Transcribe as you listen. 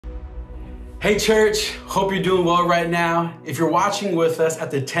Hey church, hope you're doing well right now. If you're watching with us at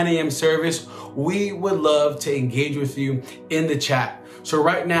the 10 a.m. service, we would love to engage with you in the chat. So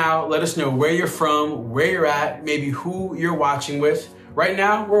right now, let us know where you're from, where you're at, maybe who you're watching with. Right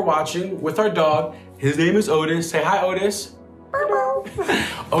now, we're watching with our dog. His name is Otis. Say hi, Otis.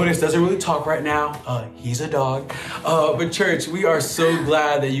 Otis doesn't really talk right now. He's a dog. But church, we are so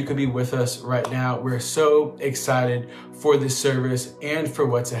glad that you could be with us right now. We're so excited for this service and for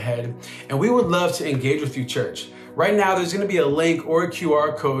what's ahead. And we would love to engage with you, church. Right now, there's gonna be a link or a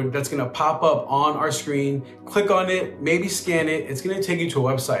QR code that's gonna pop up on our screen. Click on it, maybe scan it. It's gonna take you to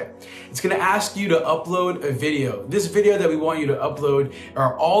a website. It's gonna ask you to upload a video. This video that we want you to upload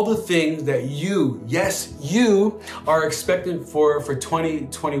are all the things that you, yes, you are expectant for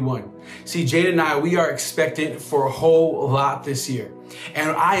 2021. See, Jade and I, we are expectant for a whole lot this year.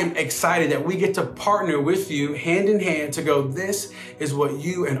 And I am excited that we get to partner with you hand in hand to go, this is what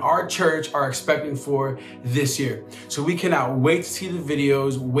you and our church are expecting for this year. So we cannot wait to see the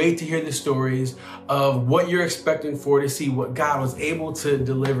videos, wait to hear the stories of what you're expecting for, to see what God was able to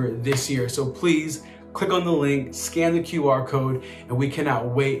deliver this year. So please click on the link, scan the QR code, and we cannot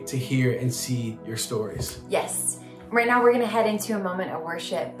wait to hear and see your stories. Yes. Right now we're going to head into a moment of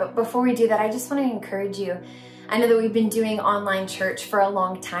worship. But before we do that, I just want to encourage you. I know that we've been doing online church for a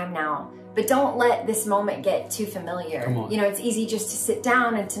long time now, but don't let this moment get too familiar. You know, it's easy just to sit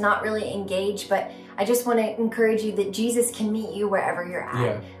down and to not really engage, but I just want to encourage you that Jesus can meet you wherever you're at.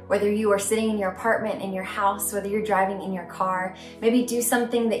 Yeah. Whether you are sitting in your apartment, in your house, whether you're driving in your car, maybe do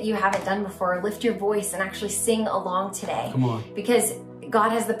something that you haven't done before. Lift your voice and actually sing along today. Come on. Because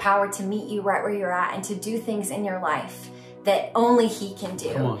God has the power to meet you right where you're at and to do things in your life that only He can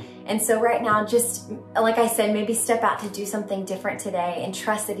do. Come on. And so right now, just like I said, maybe step out to do something different today and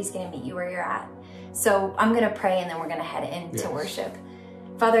trust that He's going to meet you where you're at. So I'm going to pray and then we're going to head into worship.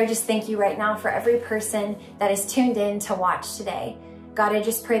 Father, I just thank you right now for every person that is tuned in to watch today. God, I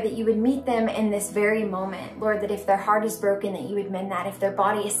just pray that you would meet them in this very moment. Lord, that if their heart is broken, that you would mend that. If their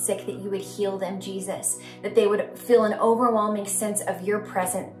body is sick, that you would heal them, Jesus. That they would feel an overwhelming sense of your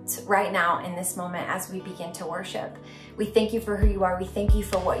presence right now in this moment as we begin to worship. We thank you for who you are. We thank you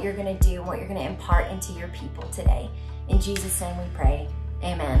for what you're going to do and what you're going to impart into your people today. In Jesus' name we pray.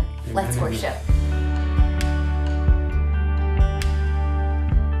 Amen. Let's worship.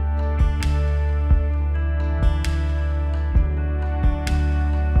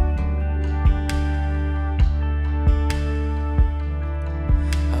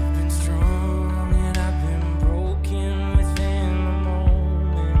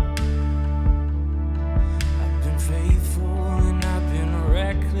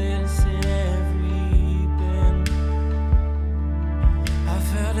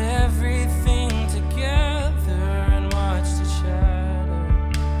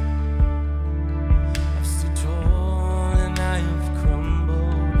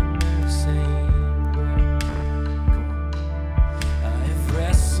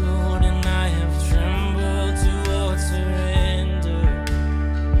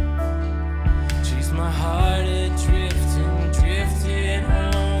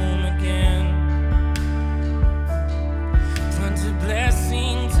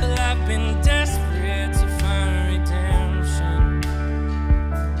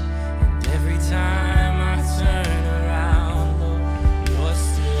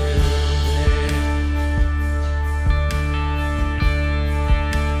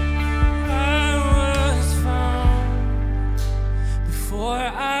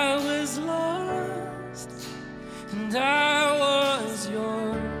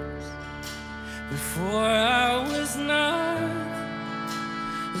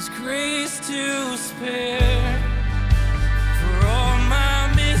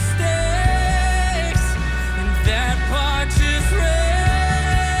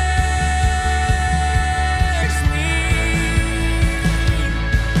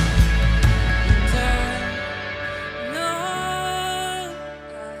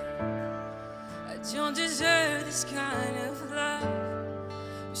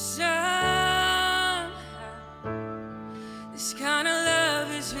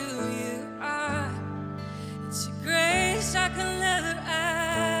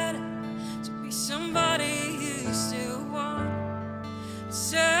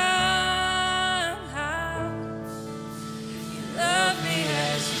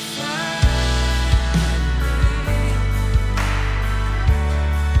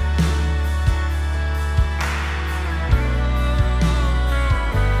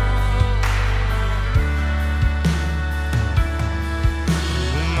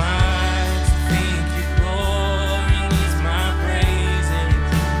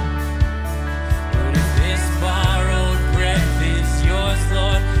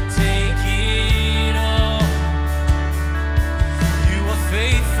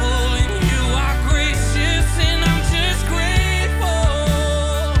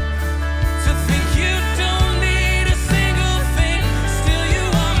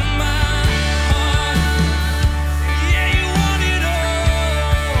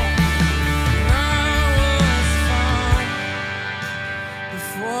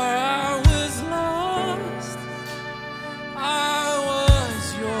 Before I was lost, I was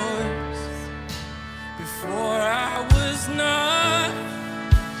yours. Before I was not,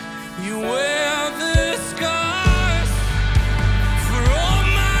 you wear the scars for all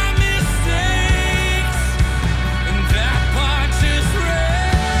my mistakes, and that part just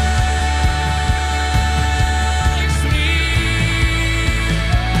wrecks me.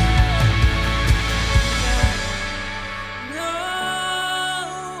 No,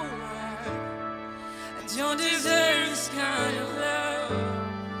 I don't deserve this kind of love.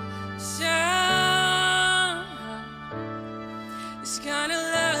 Somehow, this kind of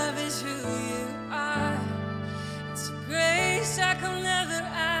love is who you are. It's a grace I can never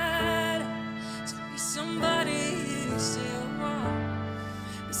add to be somebody you still want.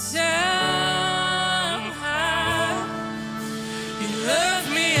 But somehow, you love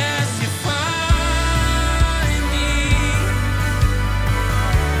me as you find me.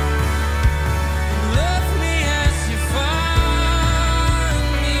 You love me as you find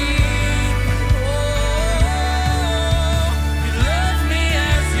me. Oh, you love me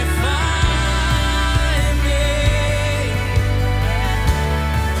as you find me.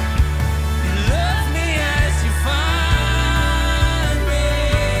 You love me as you find me.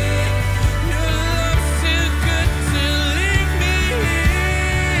 Your love's too good to leave me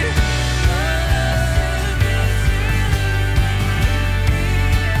here. Your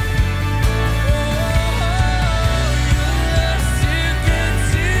love's too good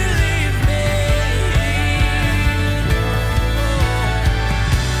to leave me.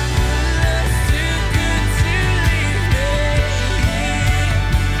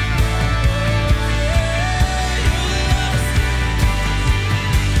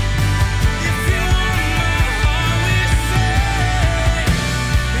 If you want my heart, we say.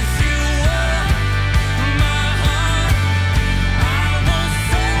 If you want my heart, I won't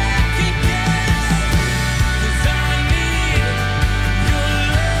second guess. 'Cause I need your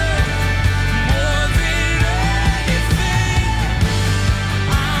love more than anything.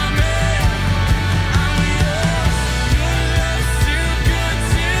 I'm yours. Your love's too good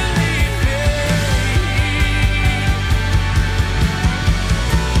to leave me.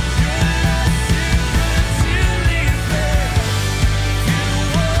 Your love's too good to leave me. If you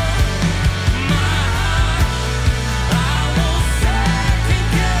want my heart, I won't second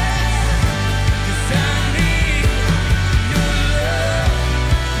guess. 'Cause I need your love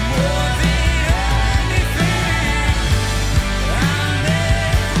more than anything. I'm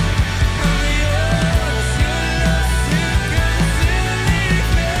yours. Your love's too good to leave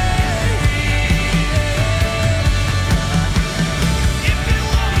me. If you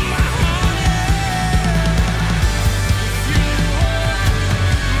want my heart, if you want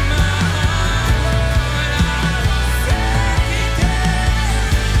my heart, I won't second guess.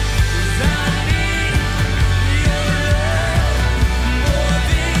 'Cause I need your love more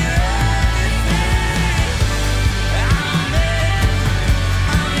than anything.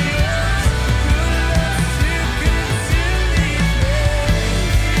 I'm yours. Your love's too good to leave me.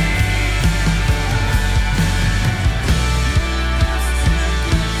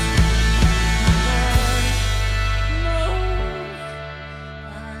 No, I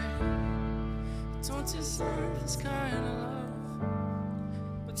don't deserve this kind of love,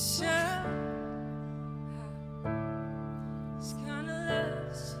 but somehow this kind of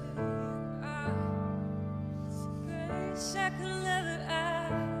love is who you are. It's a grace I can never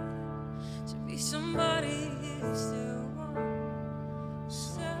add to be somebody you still want.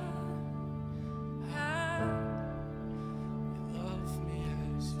 Somehow you love me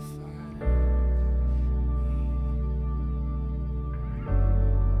as you find me.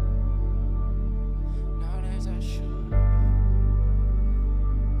 Not as I should be,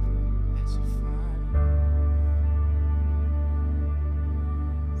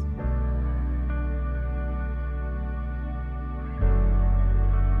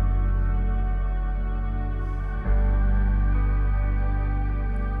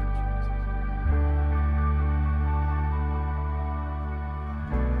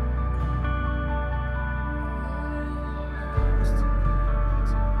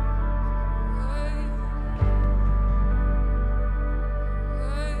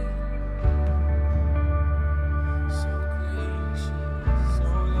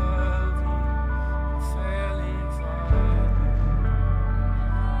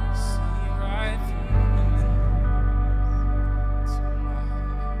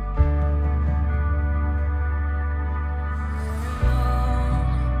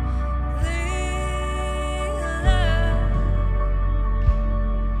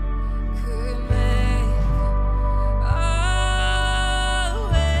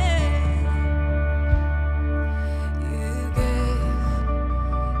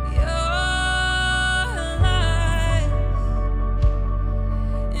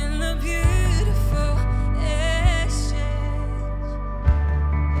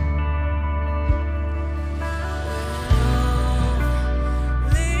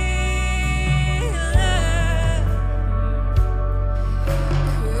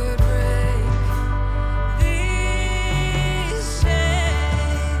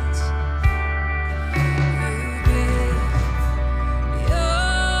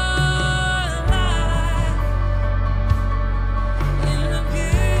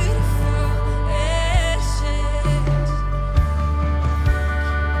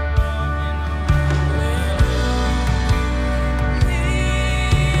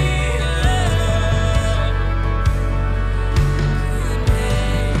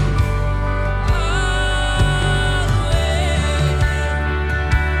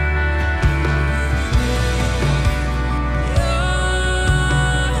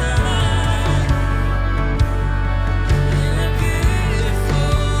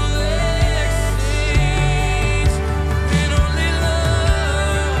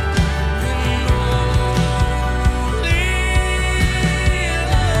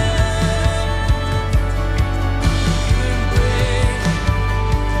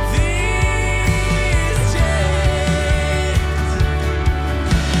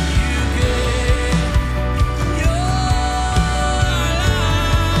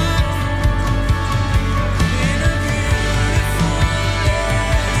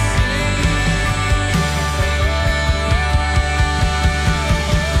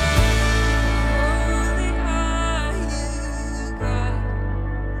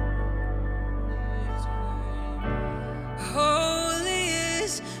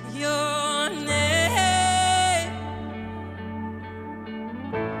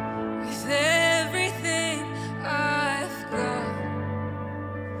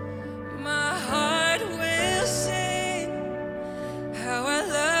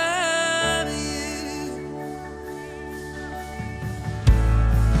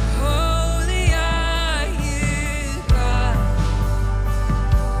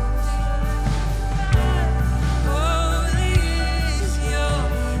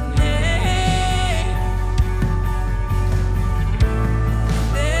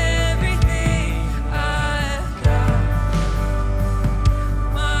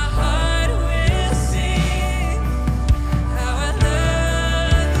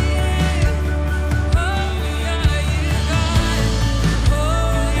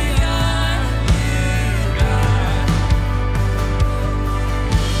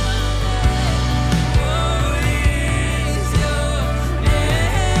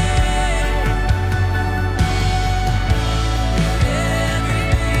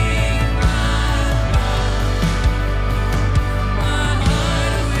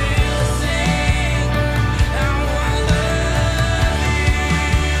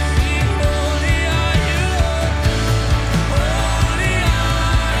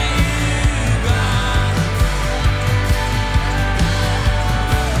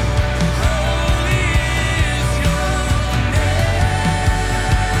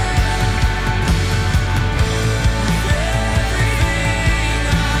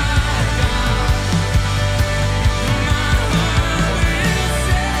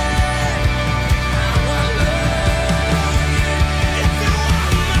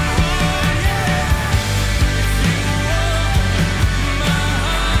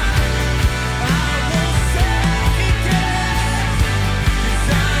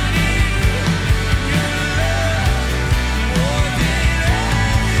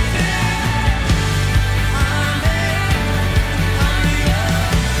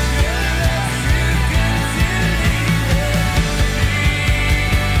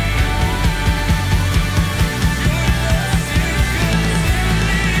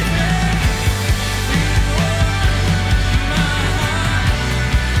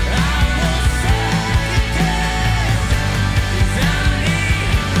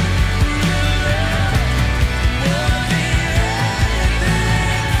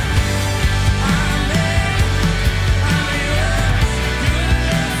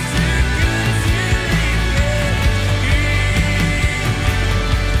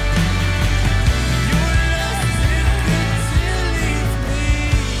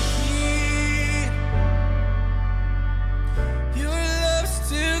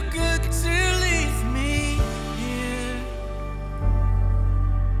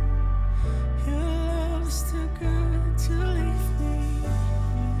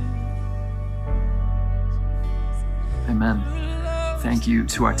 thank you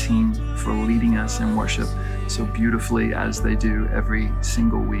to our team for leading us in worship so beautifully as they do every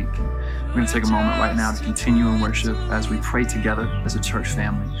single week. We're going to take a moment right now to continue in worship as we pray together as a church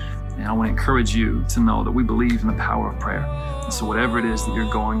family. And I want to encourage you to know that we believe in the power of prayer. And so whatever it is that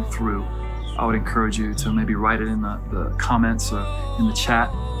you're going through, I would encourage you to maybe write it in the comments or in the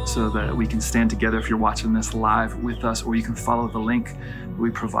chat so that we can stand together if you're watching this live with us, or you can follow the link that we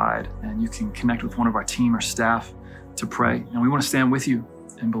provide and you can connect with one of our team or staff to pray. And we want to stand with you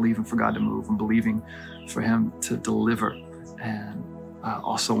and believing for God to move and believing for Him to deliver. And I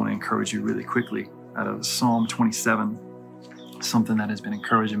also want to encourage you really quickly out of Psalm 27, something that has been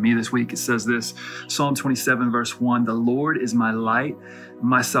encouraging me this week. It says this, Psalm 27, verse 1, "The Lord is my light and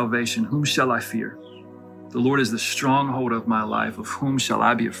my salvation. Whom shall I fear? The Lord is the stronghold of my life. Of whom shall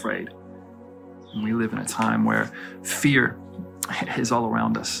I be afraid?" And we live in a time where fear is all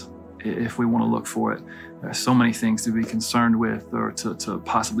around us. If we want to look for it, there are so many things to be concerned with, or to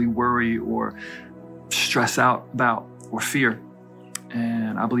possibly worry or stress out about or fear.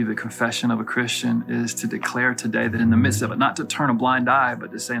 And I believe the confession of a Christian is to declare today that in the midst of it, not to turn a blind eye,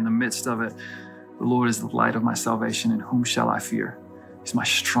 but to say in the midst of it, the Lord is the light of my salvation, and whom shall I fear? He's my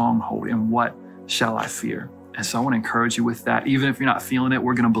stronghold, and what shall I fear? And so I want to encourage you with that. Even if you're not feeling it,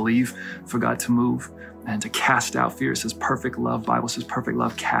 we're going to believe for God to move and to cast out fear. It says perfect love. Bible says perfect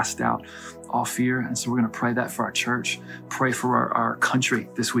love cast out all fear. And so we're going to pray that for our church, pray for our country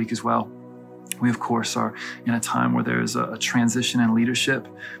this week as well. We, of course, are in a time where there is a transition in leadership,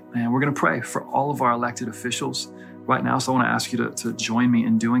 and we're going to pray for all of our elected officials right now. So I want to ask you to join me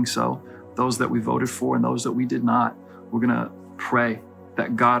in doing so. Those that we voted for and those that we did not, we're going to pray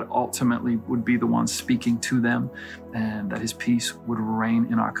that God ultimately would be the one speaking to them and that His peace would reign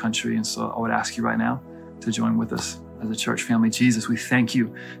in our country. And so I would ask you right now to join with us as a church family. Jesus, we thank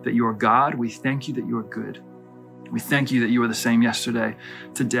you that you are God. We thank you that you are good. We thank you that you are the same yesterday,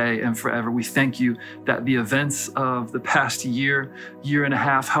 today, and forever. We thank you that the events of the past year and a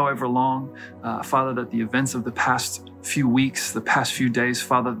half, however long, Father, that the events of the past few weeks, the past few days,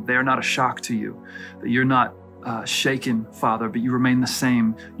 Father, they're not a shock to you, that you're not shaken, Father, but you remain the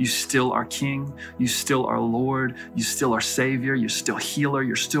same. You still are King. You still are Lord. You still are Savior. You're still healer.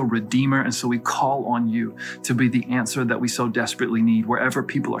 You're still Redeemer. And so we call on you to be the answer that we so desperately need. Wherever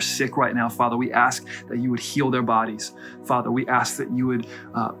people are sick right now, Father, we ask that you would heal their bodies. Father, we ask that you would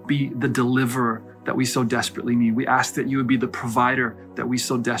be the deliverer that we so desperately need. We ask that you would be the provider that we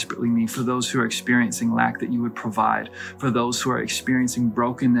so desperately need. For those who are experiencing lack, that you would provide. For those who are experiencing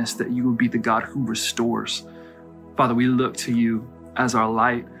brokenness, that you would be the God who restores. Father, we look to you as our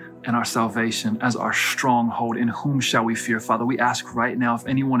light and our salvation, as our stronghold. In whom shall we fear? Father, we ask right now, if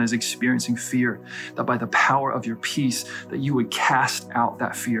anyone is experiencing fear, that by the power of your peace, that you would cast out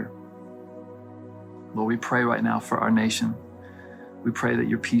that fear. Lord, we pray right now for our nation. We pray that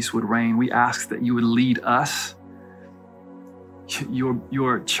your peace would reign. We ask that you would lead us,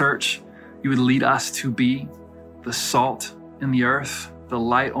 your church, you would lead us to be the salt in the earth, the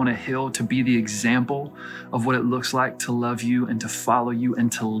light on a hill, to be the example of what it looks like to love you and to follow you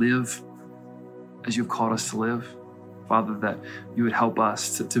and to live as you've called us to live. Father, that you would help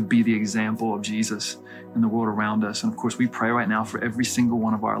us to be the example of Jesus in the world around us. And of course, we pray right now for every single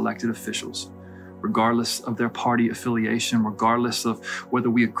one of our elected officials, regardless of their party affiliation, regardless of whether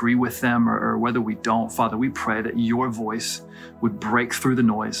we agree with them or whether we don't. Father, we pray that your voice would break through the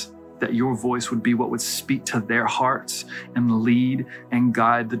noise, that your voice would be what would speak to their hearts and lead and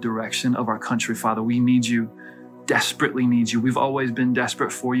guide the direction of our country. Father, we need you, desperately need you. We've always been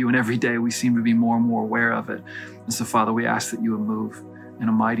desperate for you, and every day we seem to be more and more aware of it. And so, Father, we ask that you would move in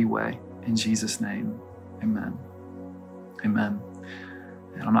a mighty way. In Jesus' name, amen. Amen.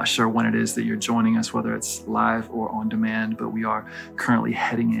 And I'm not sure when it is that you're joining us, whether it's live or on demand, but we are currently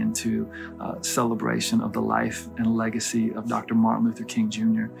heading into celebration of the life and legacy of Dr. Martin Luther King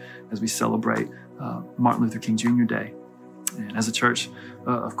Jr. as we celebrate Martin Luther King Jr. Day. And as a church,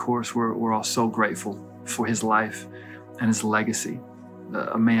 of course, we're all so grateful for his life and his legacy.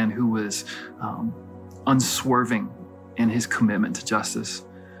 A man who was unswerving in his commitment to justice,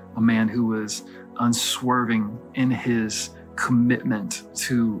 a man who was unswerving in his commitment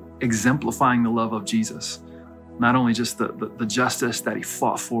to exemplifying the love of Jesus. Not only just the justice that he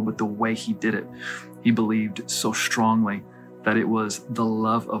fought for, but the way he did it. He believed so strongly that it was the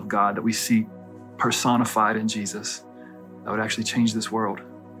love of God that we see personified in Jesus that would actually change this world.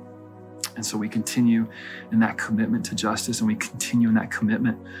 And so we continue in that commitment to justice, and we continue in that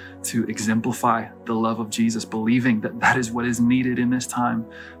commitment to exemplify the love of Jesus, believing that that is what is needed in this time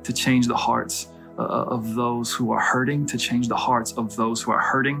to change the hearts of those who are hurting, to change the hearts of those who are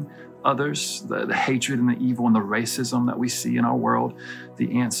hurting others, the hatred and the evil and the racism that we see in our world,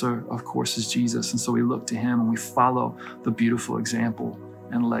 the answer, of course, is Jesus. And so we look to him and we follow the beautiful example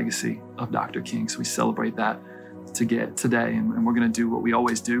and legacy of Dr. King. So we celebrate that today. And we're going to do what we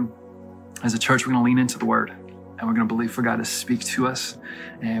always do. As a church, we're going to lean into the word and we're going to believe for God to speak to us.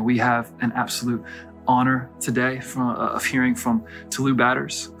 And we have an absolute honor today of hearing from Tolu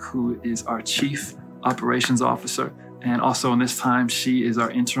Badders, who is our Chief Operations Officer. And also in this time, she is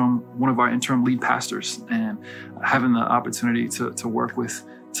one of our interim lead pastors, and having the opportunity to work with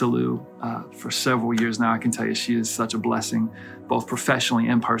Tolu for several years now, I can tell you she is such a blessing, both professionally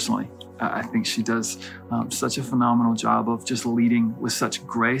and personally. I think she does such a phenomenal job of just leading with such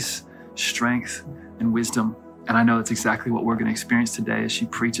grace, strength, and wisdom. And I know that's exactly what we're going to experience today as she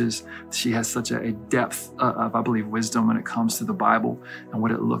preaches. She has such a depth of, I believe, wisdom when it comes to the Bible and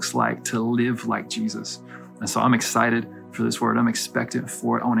what it looks like to live like Jesus. And so I'm excited for this word. I'm expectant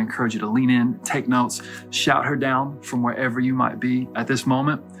for it. I want to encourage you to lean in, take notes, shout her down from wherever you might be at this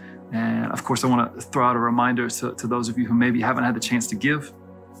moment. And of course, I want to throw out a reminder to those of you who maybe haven't had the chance to give.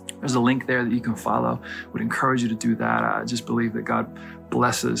 There's a link there that you can follow. I would encourage you to do that. I just believe that God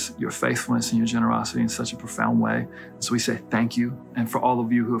blesses your faithfulness and your generosity in such a profound way. So we say thank you. And for all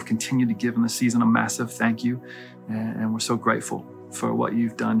of you who have continued to give in the season, a massive thank you. And we're so grateful for what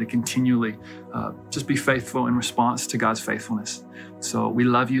you've done to continually just be faithful in response to God's faithfulness. So we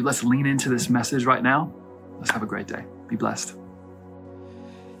love you. Let's lean into this message right now. Let's have a great day. Be blessed.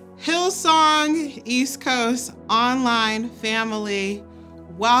 Hillsong East Coast online family,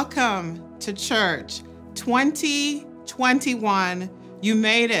 welcome to church 2021. You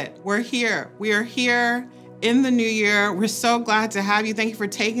made it. We're here. We are here in the new year. We're so glad to have you. Thank you for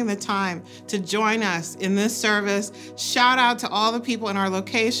taking the time to join us in this service. Shout out to all the people in our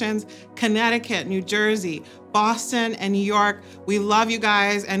locations, Connecticut, New Jersey, Boston, and New York. We love you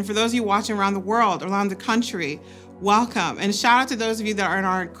guys. And for those of you watching around the world, around the country, welcome. And shout out to those of you that are in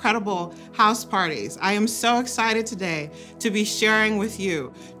our incredible house parties. I am so excited today to be sharing with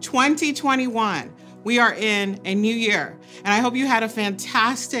you 2021. We are in a new year, and I hope you had a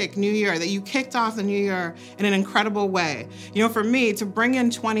fantastic new year, that you kicked off the new year in an incredible way. You know, for me, to bring in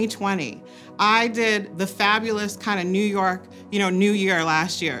 2020, I did the fabulous kind of New York, New Year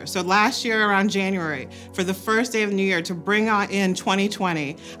last year. So last year around January, for the first day of the new year, to bring in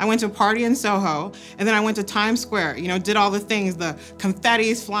 2020, I went to a party in Soho, and then I went to Times Square, did all the things, the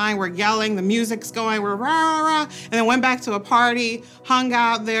confetti's flying, we're yelling, the music's going, we're rah, rah, rah, and then went back to a party, hung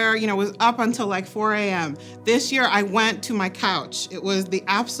out there, was up until like 4 a.m. This year, I went to my couch. It was the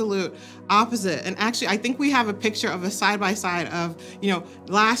absolute opposite. And actually, I think we have a picture of a side-by-side of,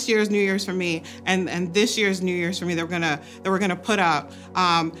 last year's New Year's for me and this year's New Year's for me that we're gonna put up.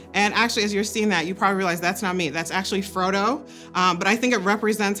 And actually, as you're seeing that, you probably realize that's not me. That's actually Frodo. But I think it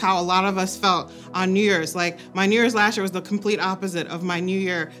represents how a lot of us felt on New Year's. Like my New Year's last year was the complete opposite of my New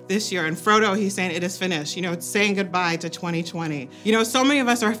Year this year. And Frodo, he's saying it is finished. It's saying goodbye to 2020. So many of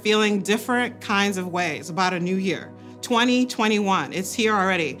us are feeling different kinds of ways about a new year. 2021, it's here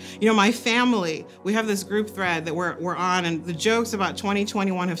already. My family, we have this group thread that we're on, and the jokes about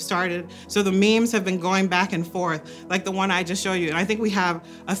 2021 have started. So the memes have been going back and forth, like the one I just showed you. And I think we have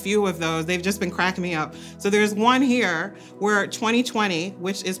a few of those. They've just been cracking me up. So there's one here where 2020,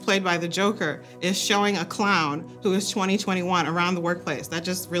 which is played by the Joker, is showing a clown who is 2021 around the workplace. That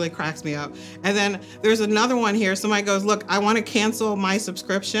just really cracks me up. And then there's another one here. Somebody goes, look, I want to cancel my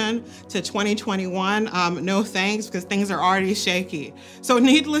subscription to 2021. No thanks, because things are already shaky. So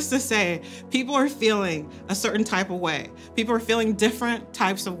needless to say, people are feeling a certain type of way. People are feeling different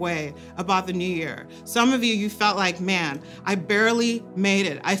types of way about the new year. Some of you felt like, man, I barely made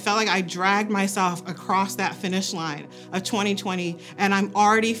it. I felt like I dragged myself across that finish line of 2020, and I'm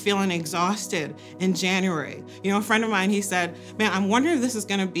already feeling exhausted in January. A friend of mine, he said, man, I'm wondering if this is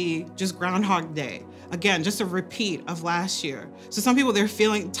gonna be just Groundhog Day. Again, just a repeat of last year. So some people, they're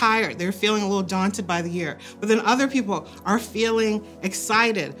feeling tired. They're feeling a little daunted by the year. But then other people are feeling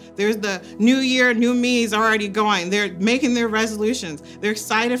excited. There's the new year, new me's already going. They're making their resolutions. They're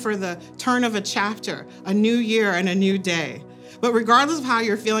excited for the turn of a chapter, a new year and a new day. But regardless of how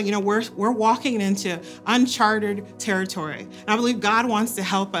you're feeling, we're walking into uncharted territory. And I believe God wants to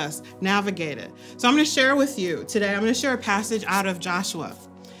help us navigate it. So I'm gonna share with you today, I'm gonna share a passage out of Joshua.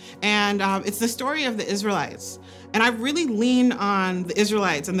 And it's the story of the Israelites. And I've really leaned on the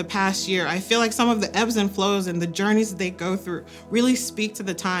Israelites in the past year. I feel like some of the ebbs and flows and the journeys that they go through really speak to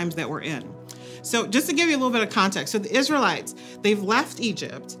the times that we're in. So just to give you a little bit of context, so the Israelites, they've left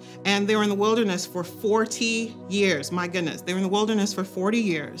Egypt and they were in the wilderness for 40 years. My goodness, they were in the wilderness for 40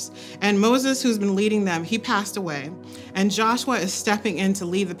 years. And Moses, who's been leading them, he passed away. And Joshua is stepping in to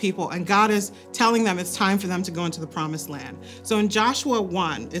lead the people. And God is telling them it's time for them to go into the promised land. So in Joshua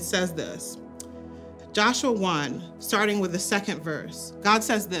 1, it says this. Joshua 1, starting with the second verse, God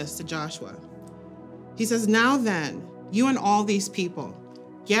says this to Joshua. He says, "Now then, you and all these people,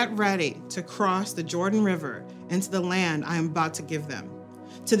 get ready to cross the Jordan River into the land I am about to give them.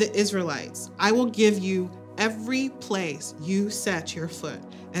 To the Israelites, I will give you every place you set your foot,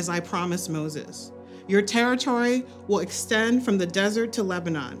 as I promised Moses. Your territory will extend from the desert to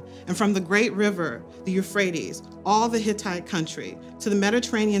Lebanon, and from the great river, the Euphrates, all the Hittite country, to the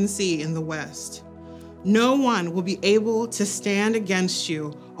Mediterranean Sea in the west. No one will be able to stand against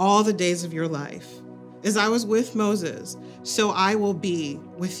you all the days of your life. As I was with Moses, so I will be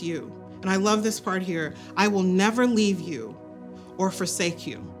with you." And I love this part here. "I will never leave you or forsake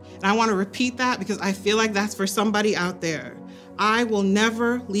you." And I want to repeat that because I feel like that's for somebody out there. "I will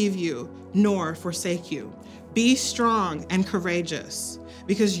never leave you nor forsake you. Be strong and courageous,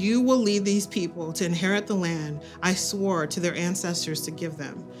 because you will lead these people to inherit the land I swore to their ancestors to give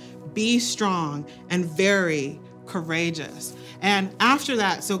them. Be strong and very courageous." And after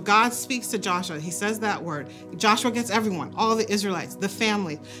that, so God speaks to Joshua. He says that word. Joshua gets everyone, all the Israelites, the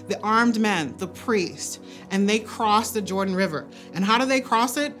family, the armed men, the priest, and they cross the Jordan River. And how do they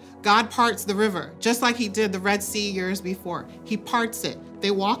cross it? God parts the river, just like he did the Red Sea years before. He parts it.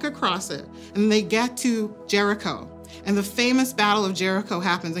 They walk across it, and they get to Jericho. And the famous battle of Jericho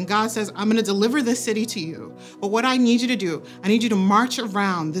happens. And God says, "I'm going to deliver this city to you. But what I need you to do, I need you to march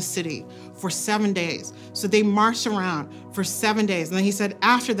around the city for 7 days." So they marched around for 7 days. And then he said,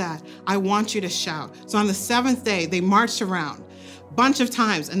 "After that, I want you to shout." So on the 7th day, they marched around a bunch of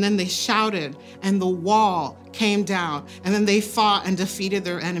times. And then they shouted, and the wall came down. And then they fought and defeated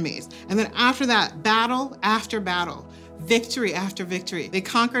their enemies. And then after that, battle after battle, victory after victory. They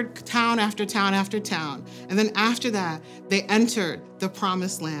conquered town after town after town. And then after that, they entered the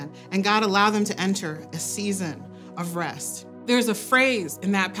promised land. And God allowed them to enter a season of rest. There's a phrase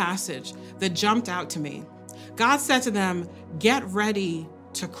in that passage that jumped out to me. God said to them, "Get ready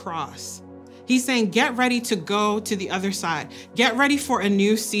to cross." He's saying, get ready to go to the other side. Get ready for a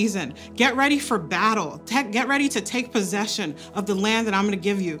new season. Get ready for battle. Get ready to take possession of the land that I'm going to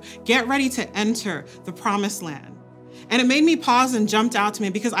give you. Get ready to enter the promised land. And it made me pause and jumped out to me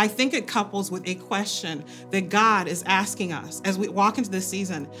because I think it couples with a question that God is asking us as we walk into this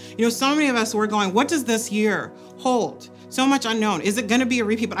season. You know, so many of us were going, what does this year hold? So much unknown. Is it going to be a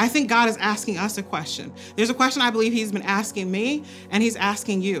repeat? But I think God is asking us a question. There's a question I believe he's been asking me and he's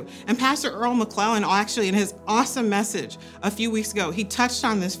asking you. And Pastor Earl McClellan, actually in his awesome message a few weeks ago, he touched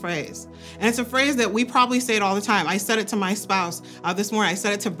on this phrase. And it's a phrase that we probably say it all the time. I said it to my spouse this morning. I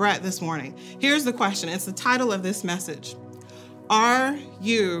said it to Brett this morning. Here's the question. It's the title of this message. Are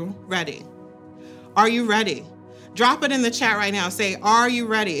you ready? Are you ready? Drop it in the chat right now. Say, are you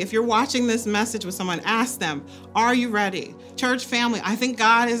ready? If you're watching this message with someone, ask them, are you ready? Church family, I think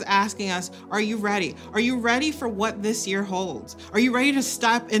God is asking us, are you ready? Are you ready for what this year holds? Are you ready to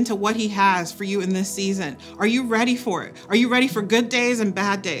step into what he has for you in this season? Are you ready for it? Are you ready for good days and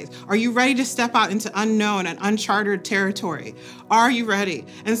bad days? Are you ready to step out into unknown and uncharted territory? Are you ready?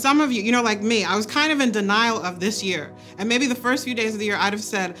 And some of you, like me, I was kind of in denial of this year. And maybe the first few days of the year, I'd have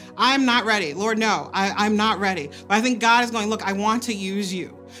said, I'm not ready. Lord, no, I'm not ready. But I think God is going, look, I want to use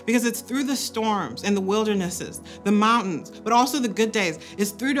you. Because it's through the storms and the wildernesses, the mountains, but also the good days.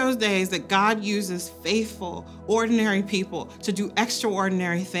 It's through those days that God uses faithful, ordinary people to do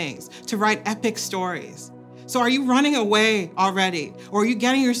extraordinary things, to write epic stories. So are you running away already? Or are you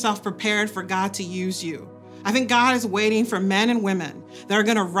getting yourself prepared for God to use you? I think God is waiting for men and women that are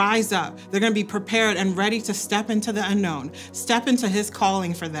going to rise up. They're going to be prepared and ready to step into the unknown, step into his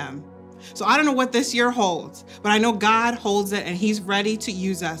calling for them. So I don't know what this year holds, but I know God holds it and he's ready to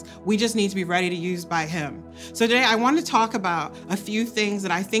use us. We just need to be ready to use by him. So today I want to talk about a few things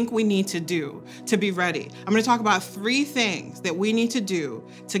that I think we need to do to be ready. I'm going to talk about 3 things that we need to do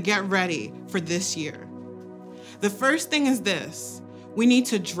to get ready for this year. The first thing is this: we need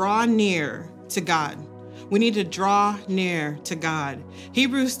to draw near to God. We need to draw near to God.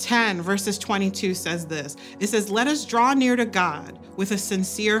 Hebrews 10 verses 22 says this. It says, let us draw near to God with a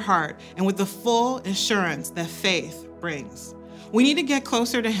sincere heart and with the full assurance that faith brings. We need to get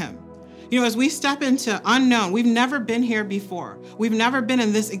closer to him. You know, as we step into unknown, we've never been here before. We've never been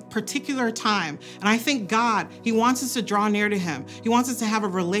in this particular time. And I think God, he wants us to draw near to him. He wants us to have a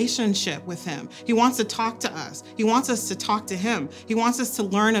relationship with him. He wants to talk to us. He wants us to talk to him. He wants us to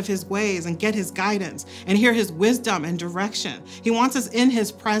learn of his ways and get his guidance and hear his wisdom and direction. He wants us in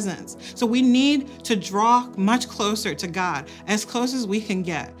his presence. So we need to draw much closer to God, as close as we can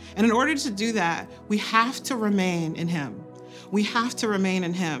get. And in order to do that, we have to remain in him. We have to remain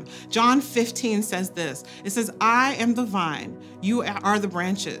in him. John 15 says this. It says, I am the vine, you are the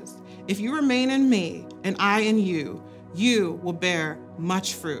branches. If you remain in me and I in you, you will bear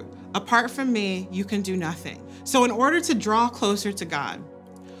much fruit. Apart from me, you can do nothing. So in order to draw closer to God,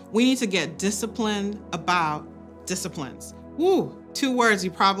 we need to get disciplined about disciplines. Woo! 2 words you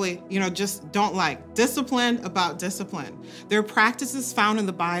probably, just don't like. Discipline about discipline. There are practices found in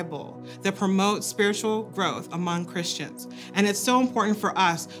the Bible that promote spiritual growth among Christians. And it's so important for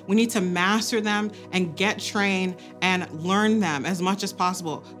us. We need to master them and get trained and learn them as much as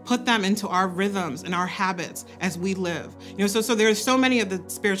possible. Put them into our rhythms and our habits as we live. So there's so many of the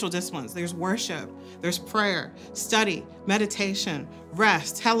spiritual disciplines. There's worship, there's prayer, study, meditation,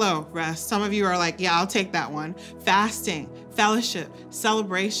 rest. Hello, rest. Some of you are like, yeah, I'll take that one. Fasting, fellowship,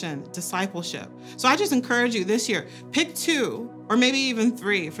 celebration, discipleship. So I just encourage you this year, pick 2 or maybe even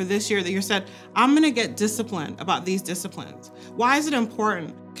 3 for this year that you said, I'm going to get disciplined about these disciplines. Why is it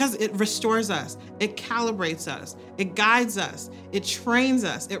important? Because it restores us, it calibrates us, it guides us, it trains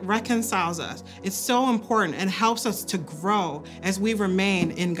us, it reconciles us. It's so important and helps us to grow as we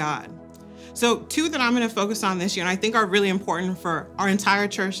remain in God. So 2 that I'm going to focus on this year, and I think are really important for our entire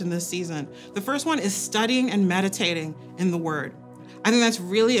church in this season. The first one is studying and meditating in the Word. I think that's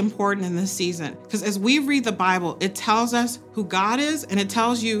really important in this season because as we read the Bible, it tells us who God is and it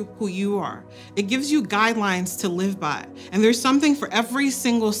tells you who you are. It gives you guidelines to live by. And there's something for every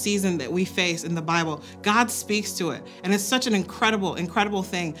single season that we face in the Bible. God speaks to it. And it's such an incredible, incredible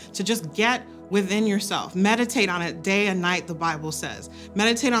thing to just get within yourself. Meditate on it day and night, the Bible says.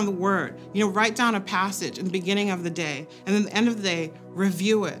 Meditate on the Word. Write down a passage in the beginning of the day, and then at the end of the day,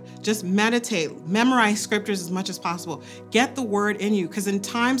 review it. Just meditate, memorize scriptures as much as possible. Get the Word in you, because in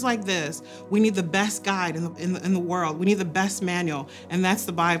times like this, we need the best guide in the world. We need the best manual, and that's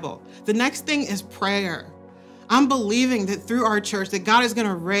the Bible. The next thing is prayer. I'm believing that through our church that God is going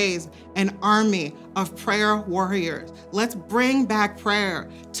to raise an army of prayer warriors. Let's bring back prayer,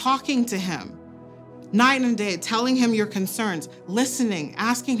 talking to him night and day, telling him your concerns, listening,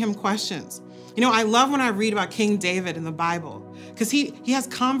 asking him questions. I love when I read about King David in the Bible because he has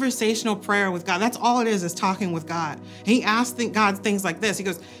conversational prayer with God. That's all it is talking with God. And he asks God things like this. He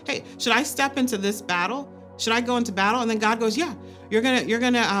goes, hey, should I step into this battle? Should I go into battle? And then God goes, yeah, you're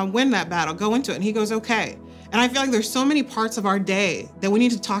gonna win that battle. Go into it. And he goes, okay. And I feel like there's so many parts of our day that we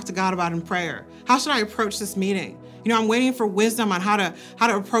need to talk to God about in prayer. How should I approach this meeting? I'm waiting for wisdom on how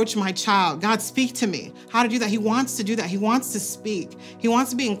to approach my child. God, speak to me. How to do that. He wants to do that. He wants to speak. He wants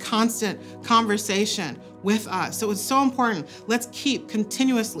to be in constant conversation with us. So it's so important. Let's keep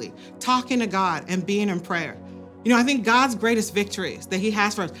continuously talking to God and being in prayer. I think God's greatest victories that he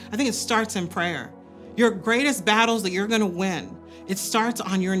has for us, I think it starts in prayer. Your greatest battles that you're going to win, it starts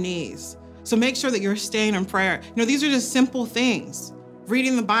on your knees. So make sure that you're staying in prayer. These are just simple things.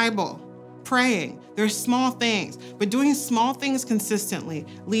 Reading the Bible, praying. They're small things, but doing small things consistently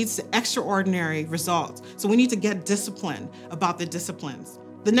leads to extraordinary results. So we need to get disciplined about the disciplines.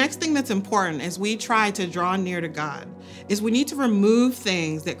 The next thing that's important as we try to draw near to God is we need to remove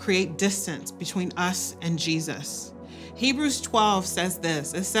things that create distance between us and Jesus. Hebrews 12 says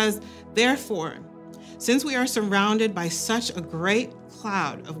this. It says, therefore, since we are surrounded by such a great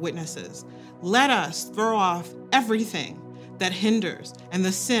cloud of witnesses, let us throw off everything that hinders and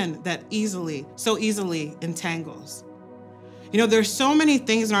the sin that so easily entangles. There's so many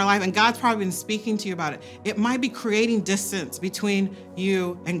things in our life, and God's probably been speaking to you about it. It might be creating distance between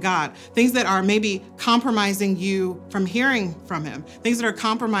you and God. Things that are maybe compromising you from hearing from him. Things that are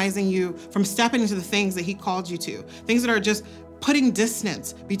compromising you from stepping into the things that he called you to. Things that are just putting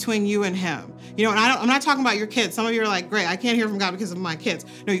distance between you and him. And I'm not talking about your kids. Some of you are like, great, I can't hear from God because of my kids.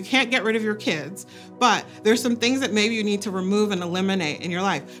 No, you can't get rid of your kids, but there's some things that maybe you need to remove and eliminate in your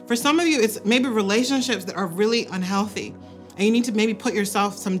life. For some of you, it's maybe relationships that are really unhealthy, and you need to maybe put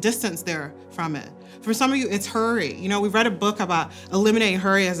yourself some distance there from it. For some of you, it's hurry. We read a book about eliminating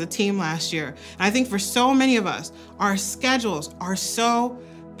hurry as a team last year. And I think for so many of us, our schedules are so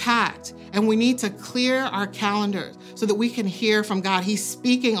packed, and we need to clear our calendars so that we can hear from God. He's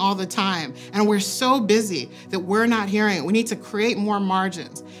speaking all the time, and we're so busy that we're not hearing it. We need to create more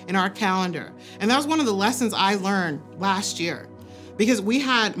margins in our calendar. And that was one of the lessons I learned last year. because we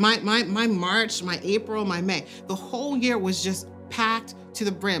had my March, my April, my May, the whole year was just packed to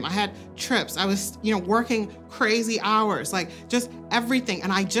the brim. I had trips. I was, working crazy hours, like just everything.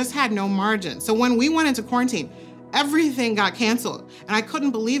 And I just had no margin. So when we went into quarantine, everything got canceled and I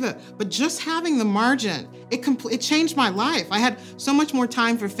couldn't believe it. But just having the margin, it changed my life. I had so much more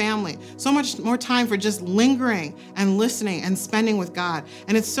time for family, so much more time for just lingering and listening and spending with God.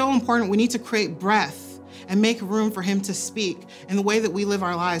 And it's so important. We need to create breath and make room for him to speak in the way that we live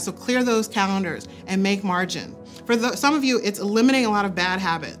our lives. So clear those calendars and make margin. For some of you, it's eliminating a lot of bad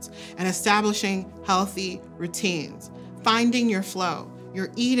habits and establishing healthy routines, finding your flow.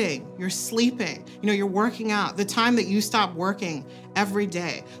 You're eating, you're sleeping, you're working out, the time that you stop working every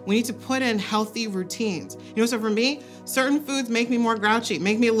day. We need to put in healthy routines. So for me, certain foods make me more grouchy,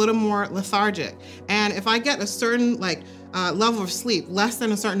 make me a little more lethargic. And if I get a certain level of sleep, less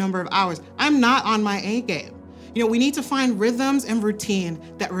than a certain number of hours, I'm not on my A game. We need to find rhythms and routine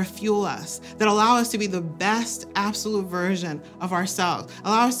that refuel us, that allow us to be the best absolute version of ourselves,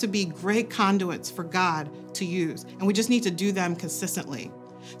 allow us to be great conduits for God to use. And we just need to do them consistently.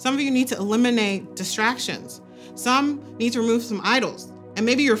 Some of you need to eliminate distractions. Some need to remove some idols. And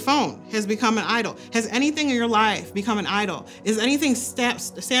maybe your phone has become an idol. Has anything in your life become an idol? Is anything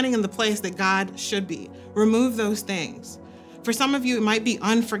standing in the place that God should be? Remove those things. For some of you, it might be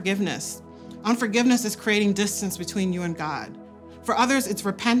unforgiveness. Unforgiveness is creating distance between you and God. For others, it's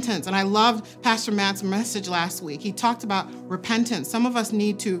repentance. And I loved Pastor Matt's message last week. He talked about repentance. Some of us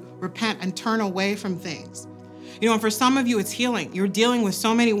need to repent and turn away from things. And for some of you, it's healing. You're dealing with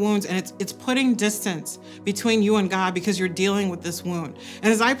so many wounds and it's putting distance between you and God because you're dealing with this wound.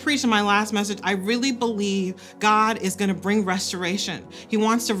 And as I preached in my last message, I really believe God is going to bring restoration. He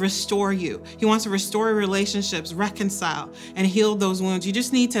wants to restore you. He wants to restore your relationships, reconcile, and heal those wounds. You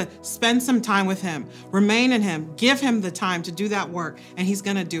just need to spend some time with him, remain in him, give him the time to do that work, and he's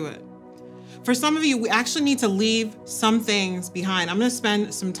going to do it. For some of you, we actually need to leave some things behind. I'm going to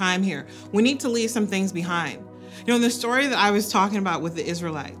spend some time here. We need to leave some things behind. In the story that I was talking about with the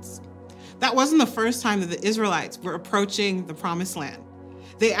Israelites, that wasn't the first time that the Israelites were approaching the Promised Land.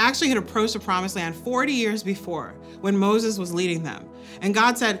 They actually had approached the Promised Land 40 years before when Moses was leading them. And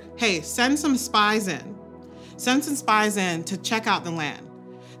God said, hey, send some spies in. Send some spies in to check out the land.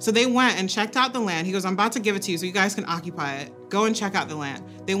 So they went and checked out the land. He goes, I'm about to give it to you so you guys can occupy it. Go and check out the land.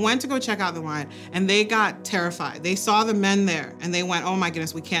 They went to go check out the land and they got terrified. They saw the men there and they went, oh my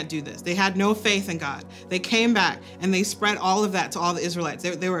goodness, we can't do this. They had no faith in God. They came back and they spread all of that to all the Israelites.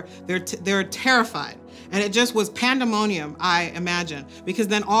 They were terrified. And it just was pandemonium, I imagine, because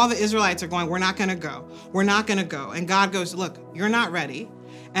then all the Israelites are going, we're not gonna go. We're not gonna go. And God goes, look, you're not ready.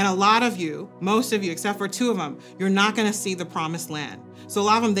 And a lot of you, most of you, except for 2 of them, you're not gonna see the Promised Land. So a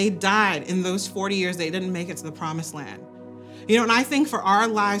lot of them, they died in those 40 years. They didn't make it to the Promised Land. And I think for our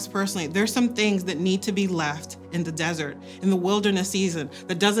lives personally, there's some things that need to be left in the desert, in the wilderness season,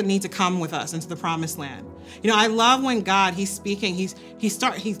 that doesn't need to come with us into the Promised Land. I love when God, he's speaking, he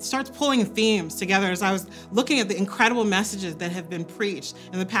starts pulling themes together. As I was looking at the incredible messages that have been preached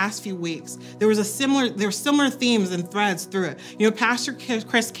in the past few weeks, there were similar themes and threads through it. Pastor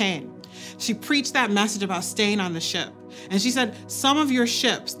Chris Kane, she preached that message about staying on the ship. And she said, some of your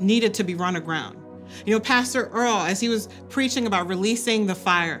ships needed to be run aground. Pastor Earl, as he was preaching about releasing the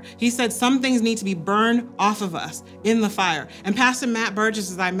fire, he said some things need to be burned off of us in the fire. And Pastor Matt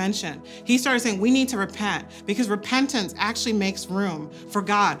Burgess, as I mentioned, he started saying we need to repent because repentance actually makes room for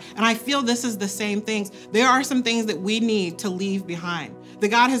God. And I feel this is the same things. There are some things that we need to leave behind. That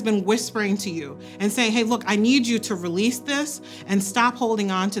God has been whispering to you and saying, hey, look, I need you to release this and stop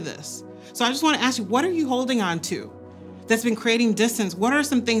holding on to this. So I just want to ask you, what are you holding on to that's been creating distance? What are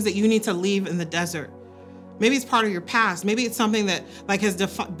some things that you need to leave in the desert? Maybe it's part of your past. Maybe it's something that has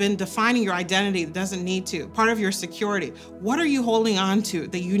been defining your identity that doesn't need to. Part of your security. What are you holding on to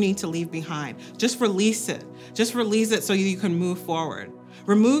that you need to leave behind? Just release it. Just release it so you can move forward.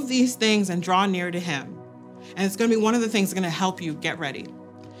 Remove these things and draw near to him. And it's going to be one of the things that's going to help you get ready.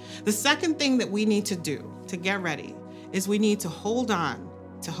 The second thing that we need to do to get ready is we need to hold on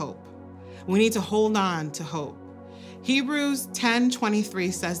to hope. We need to hold on to hope. Hebrews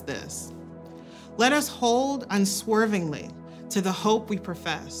 10:23 says this, let us hold unswervingly to the hope we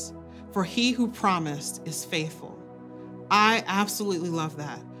profess, for he who promised is faithful. I absolutely love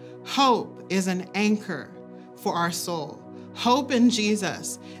that. Hope is an anchor for our soul. Hope in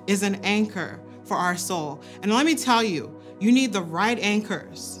Jesus is an anchor for our soul. And let me tell you, you need the right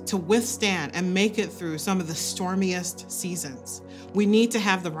anchors to withstand and make it through some of the stormiest seasons. We need to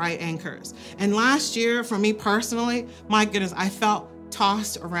have the right anchors. And last year, for me personally, my goodness, I felt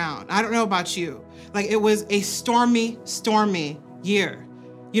tossed around. I don't know about you. It was a stormy year.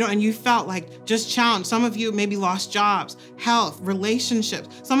 And you felt like just challenged. Some of you maybe lost jobs, health, relationships.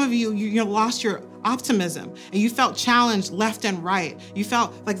 Some of you lost your optimism and you felt challenged left and right. You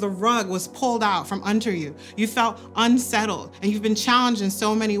felt like the rug was pulled out from under you. You felt unsettled and you've been challenged in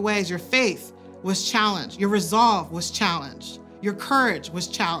so many ways. Your faith was challenged. Your resolve was challenged. Your courage was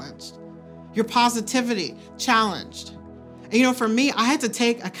challenged. Your positivity challenged. And for me, I had to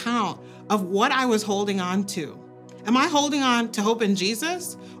take account of what I was holding on to. Am I holding on to hope in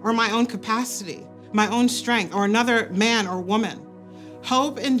Jesus or my own capacity, my own strength, or another man or woman?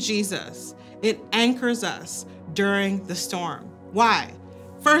 Hope in Jesus, it anchors us during the storm. Why?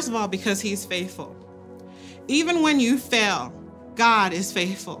 First of all, because he's faithful. Even when you fail, God is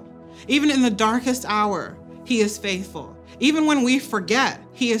faithful. Even in the darkest hour, he is faithful. Even when we forget,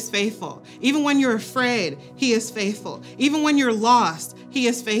 he is faithful. Even when you're afraid, he is faithful. Even when you're lost, he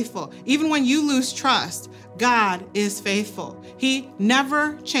is faithful. Even when you lose trust, God is faithful. He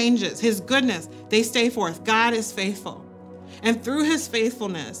never changes. His goodness, they stay forth. God is faithful. And through his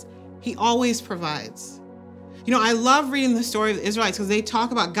faithfulness, he always provides. I love reading the story of the Israelites because they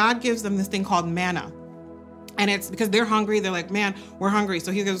talk about God gives them this thing called manna. And it's because they're hungry. They're like, man, we're hungry.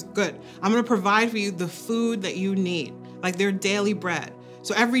 So he goes, good. I'm going to provide for you the food that you need, like their daily bread.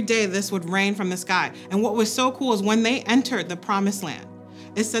 So every day this would rain from the sky. And what was so cool is when they entered the promised land,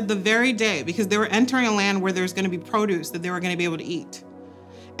 it said the very day, because they were entering a land where there's going to be produce that they were going to be able to eat.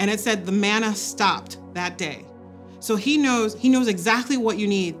 And it said the manna stopped that day. So he knows exactly what you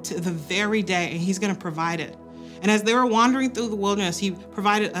need to the very day, and he's going to provide it. And as they were wandering through the wilderness, he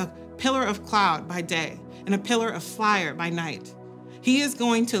provided a pillar of cloud by day and a pillar of fire by night. He is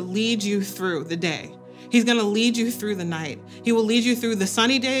going to lead you through the day. He's going to lead you through the night. He will lead you through the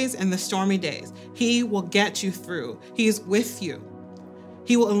sunny days and the stormy days. He will get you through. He is with you.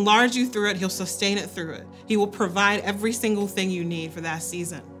 He will enlarge you through it. He'll sustain it through it. He will provide every single thing you need for that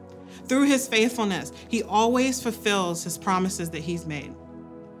season. Through his faithfulness, he always fulfills his promises that he's made.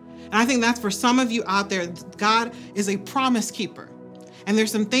 And I think that's for some of you out there, God is a promise keeper. And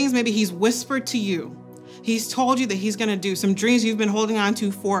there's some things maybe he's whispered to you. He's told you that he's going to do some dreams you've been holding on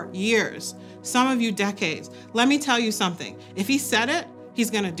to for years, some of you decades. Let me tell you something. If he said it, he's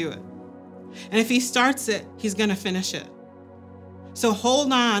going to do it. And if he starts it, he's going to finish it. So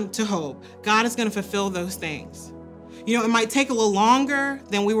hold on to hope. God is going to fulfill those things. It might take a little longer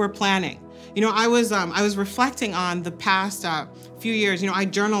than we were planning. I was reflecting on the past few years. I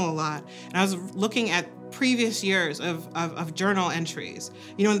journal a lot, and I was looking at previous years of journal entries.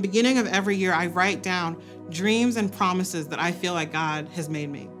 In the beginning of every year, I write down dreams and promises that I feel like God has made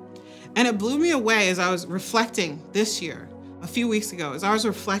me. And it blew me away as I was reflecting this year, a few weeks ago, as I was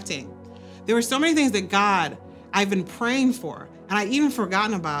reflecting. There were so many things that God, I've been praying for, and I'd even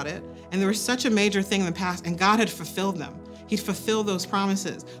forgotten about it. And there was such a major thing in the past, and God had fulfilled them. He'd fulfilled those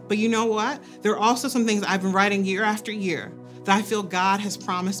promises. But you know what? There are also some things I've been writing year after year that I feel God has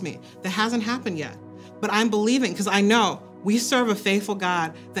promised me that hasn't happened yet. But I'm believing because I know we serve a faithful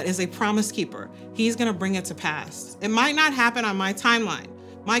God that is a promise keeper. He's going to bring it to pass. It might not happen on my timeline.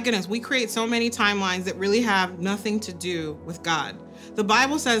 My goodness, we create so many timelines that really have nothing to do with God. The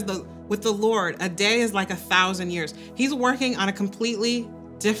Bible says that with the Lord, a day is like 1,000 years. He's working on a completely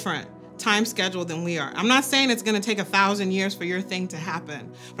different time schedule than we are. I'm not saying it's going to take 1,000 years for your thing to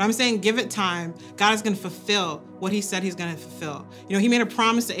happen, but I'm saying give it time. God is going to fulfill what he said he's going to fulfill. He made a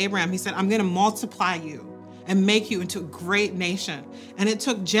promise to Abraham. He said, I'm going to multiply you and make you into a great nation. And it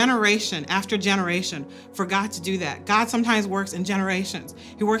took generation after generation for God to do that. God sometimes works in generations.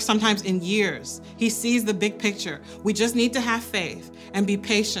 He works sometimes in years. He sees the big picture. We just need to have faith and be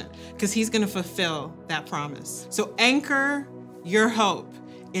patient because he's going to fulfill that promise. So anchor your hope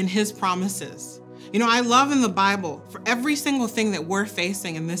in his promises. I love in the Bible, for every single thing that we're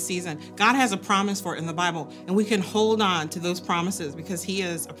facing in this season, God has a promise for it in the Bible, and we can hold on to those promises because he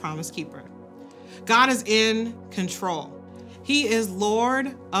is a promise keeper. God is in control. He is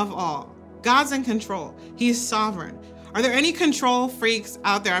Lord of all. God's in control. He is sovereign. Are there any control freaks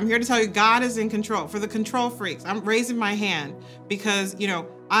out there? I'm here to tell you God is in control. For the control freaks, I'm raising my hand because,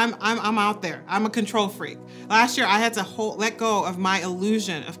 I'm out there. I'm a control freak. Last year, I had to let go of my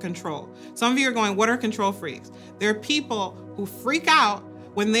illusion of control. Some of you are going, what are control freaks? They're people who freak out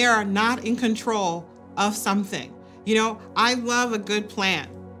when they are not in control of something. I love a good plan.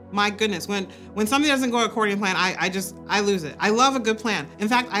 My goodness, when something doesn't go according to plan, I lose it. I love a good plan. In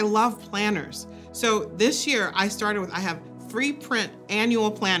fact, I love planners. So this year I have 3 print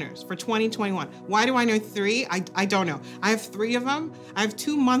annual planners for 2021. Why do I know 3? I don't know. I have 3 of them. I have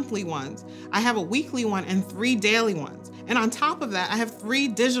 2 monthly ones. I have a weekly one and 3 daily ones. And on top of that, I have 3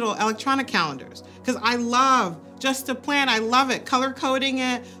 digital electronic calendars because I love just to plan. I love it. Color coding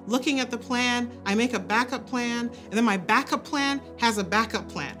it, looking at the plan. I make a backup plan, and then my backup plan has a backup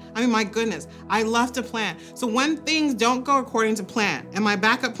plan. I mean, my goodness, I love to plan. So when things don't go according to plan and my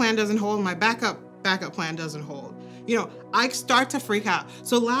backup plan doesn't hold, my backup plan doesn't hold, I start to freak out.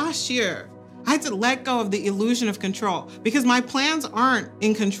 So last year, I had to let go of the illusion of control because my plans aren't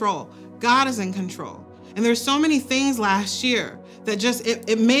in control. God is in control. And there's so many things last year that just,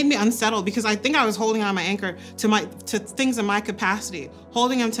 it made me unsettled because I think I was holding on my anchor to things in my capacity,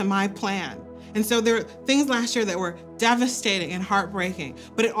 holding them to my plan. And so there were things last year that were devastating and heartbreaking,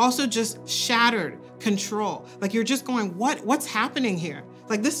 but it also just shattered control. Like you're just going, what's happening here?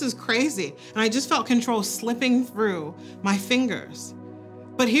 Like this is crazy. And I just felt control slipping through my fingers.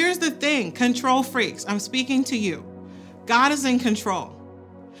 But here's the thing, control freaks, I'm speaking to you. God is in control.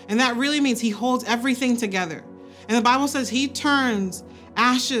 And that really means he holds everything together. And the Bible says he turns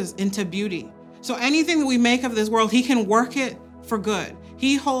ashes into beauty. So anything that we make of this world, he can work it for good.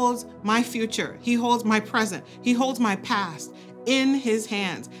 He holds my future. He holds my present. He holds my past in his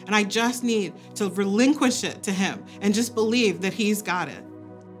hands. And I just need to relinquish it to him and just believe that he's got it.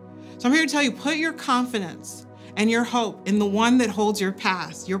 So I'm here to tell you, put your confidence and your hope in the one that holds your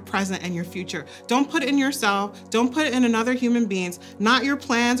past, your present, and your future. Don't put it in yourself. Don't put it in another human beings, not your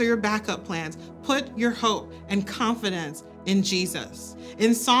plans or your backup plans. Put your hope and confidence in Jesus.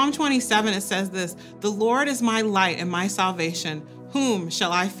 In Psalm 27, it says this, "The Lord is my light and my salvation. Whom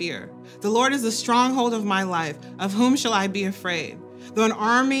shall I fear? The Lord is the stronghold of my life. Of whom shall I be afraid? Though an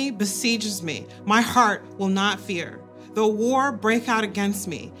army besieges me, my heart will not fear. Though war break out against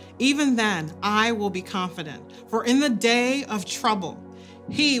me, even then I will be confident. For in the day of trouble,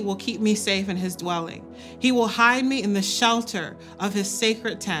 he will keep me safe in his dwelling. He will hide me in the shelter of his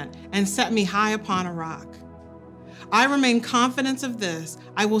sacred tent and set me high upon a rock. I remain confident of this.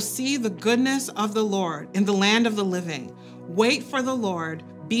 I will see the goodness of the Lord in the land of the living. Wait for the Lord.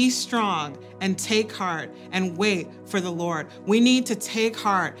 Be strong and take heart and wait for the Lord." We need to take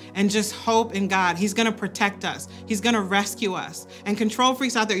heart and just hope in God. He's going to protect us. He's going to rescue us. And control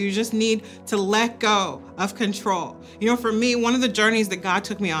freaks out there, you just need to let go of control. For me, one of the journeys that God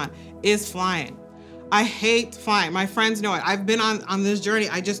took me on is flying. I hate flying. My friends know it. I've been on this journey.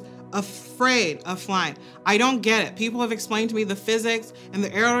 I just afraid of flying. I don't get it. People have explained to me the physics and the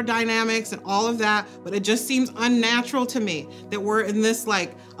aerodynamics and all of that, but it just seems unnatural to me that we're in this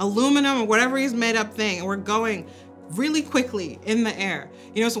like aluminum or whatever he's made up thing and we're going really quickly in the air.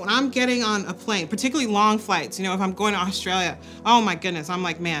 So when I'm getting on a plane, particularly long flights, if I'm going to Australia, oh my goodness, I'm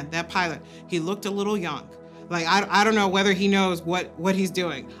like, man, that pilot, he looked a little young. Like, I don't know whether he knows what he's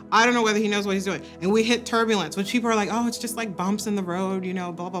doing. I don't know whether he knows what he's doing. And we hit turbulence, which people are like, oh, it's just like bumps in the road,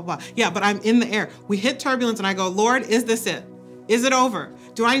 blah, blah, blah. Yeah, but I'm in the air. We hit turbulence and I go, Lord, is this it? Is it over?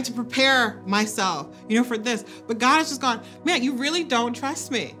 Do I need to prepare myself, for this? But God has just gone, man, you really don't trust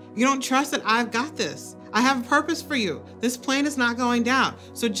me. You don't trust that I've got this. I have a purpose for you. This plane is not going down.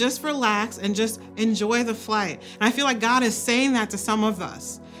 So just relax and just enjoy the flight. And I feel like God is saying that to some of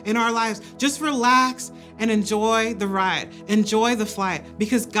us in our lives. Just relax and enjoy the ride, enjoy the flight,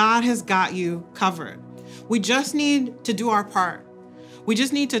 because God has got you covered. We just need to do our part. We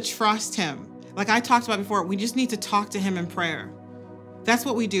just need to trust him. Like I talked about before, we just need to talk to him in prayer. That's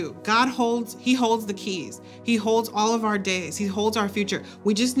what we do. He holds the keys. He holds all of our days. He holds our future.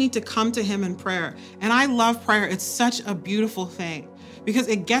 We just need to come to him in prayer. And I love prayer. It's such a beautiful thing because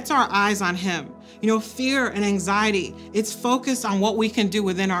it gets our eyes on him. Fear and anxiety, it's focused on what we can do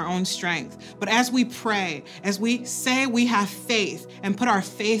within our own strength. But as we pray, as we say we have faith and put our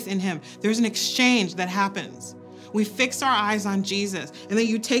faith in him, there's an exchange that happens. We fix our eyes on Jesus, and then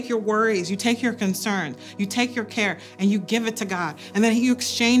you take your worries, you take your concerns, you take your care, and you give it to God. And then you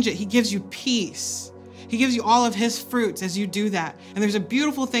exchange it. He gives you peace. He gives you all of his fruits as you do that. And there's a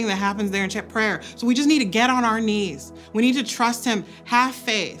beautiful thing that happens there in prayer. So we just need to get on our knees. We need to trust him, have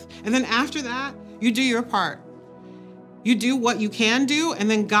faith. And then after that, you do your part. You do what you can do, and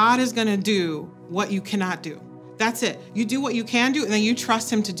then God is going to do what you cannot do. That's it. You do what you can do, and then you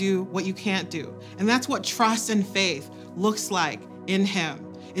trust him to do what you can't do. And that's what trust and faith looks like in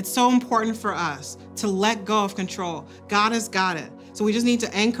him. It's so important for us to let go of control. God has got it. So we just need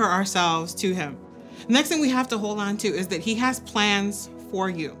to anchor ourselves to him. The next thing we have to hold on to is that he has plans for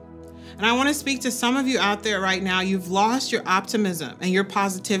you. And I want to speak to some of you out there right now. You've lost your optimism and your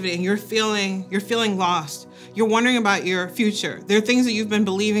positivity, and you're feeling lost. You're wondering about your future. There are things that you've been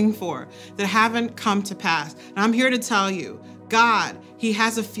believing for that haven't come to pass. And I'm here to tell you, God, he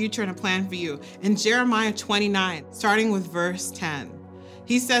has a future and a plan for you. In Jeremiah 29, starting with verse 10,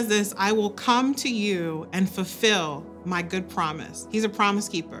 he says this, "I will come to you and fulfill my good promise. He's a promise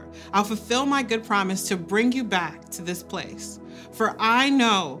keeper. I'll fulfill my good promise to bring you back to this place. For I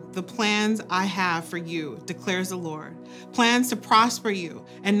know the plans I have for you, declares the Lord. Plans to prosper you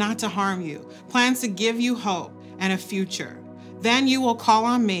and not to harm you. Plans to give you hope and a future. Then you will call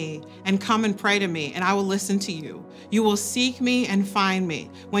on me and come and pray to me, and I will listen to you. You will seek me and find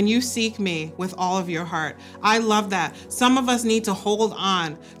me when you seek me with all of your heart. I love that. Some of us need to hold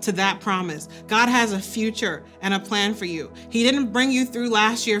on to that promise. God has a future and a plan for you. He didn't bring you through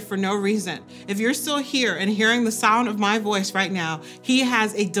last year for no reason. If you're still here and hearing the sound of my voice right now, He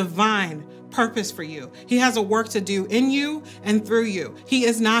has a divine purpose for you. He has a work to do in you and through you. He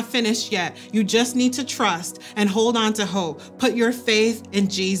is not finished yet. You just need to trust and hold on to hope. Put your faith in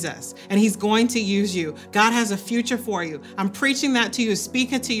Jesus, and He's going to use you. God has a future for you. I'm preaching that to you.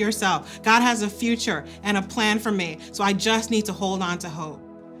 Speak it to yourself. God has a future and a plan for me, so I just need to hold on to hope.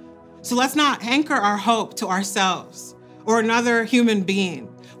 So let's not anchor our hope to ourselves or another human being.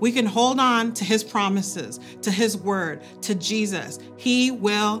 We can hold on to His promises, to His word, to Jesus. He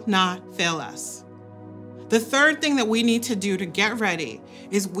will not fail us. The third thing that we need to do to get ready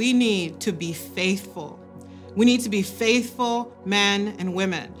is we need to be faithful. We need to be faithful men and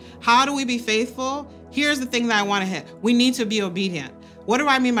women. How do we be faithful? Here's the thing that I want to hit. We need to be obedient. What do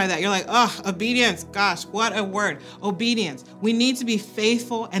I mean by that? You're like, obedience. Gosh, what a word. Obedience. We need to be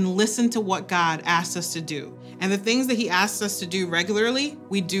faithful and listen to what God asks us to do. And the things that He asks us to do regularly,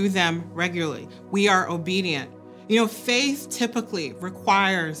 we do them regularly. We are obedient. You know, faith typically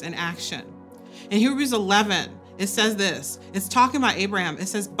requires an action. In Hebrews 11, it says this. It's talking about Abraham. It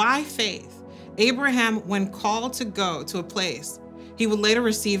says, by faith, Abraham, when called to go to a place he would later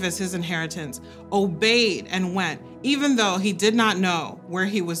receive as his inheritance, obeyed and went, even though he did not know where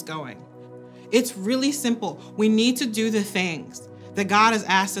he was going. It's really simple. We need to do the things that God has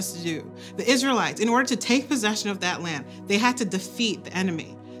asked us to do. The Israelites, in order to take possession of that land, they had to defeat the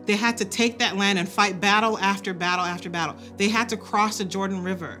enemy. They had to take that land and fight battle after battle after battle. They had to cross the Jordan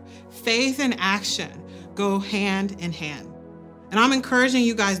River. Faith and action go hand in hand. And I'm encouraging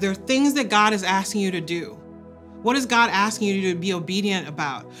you guys, there are things that God is asking you to do. What is God asking you to be obedient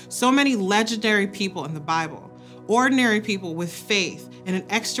about? So many legendary people in the Bible, ordinary people with faith in an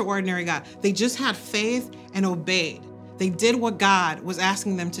extraordinary God. They just had faith and obeyed. They did what God was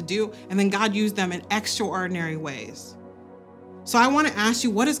asking them to do, and then God used them in extraordinary ways. So I want to ask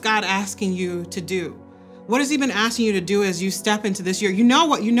you, what is God asking you to do? What has He been asking you to do as you step into this year? You know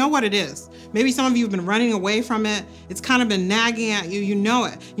what it is. Maybe some of you have been running away from it. It's kind of been nagging at you. You know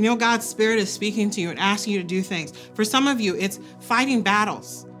it. You know God's Spirit is speaking to you and asking you to do things. For some of you, it's fighting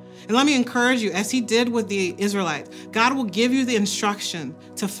battles. And let me encourage you, as He did with the Israelites, God will give you the instruction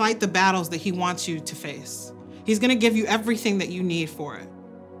to fight the battles that He wants you to face. He's going to give you everything that you need for it.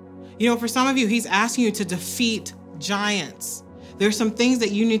 You know, for some of you, He's asking you to defeat giants. There's some things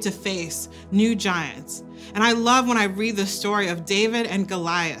that you need to face, new giants. And I love when I read the story of David and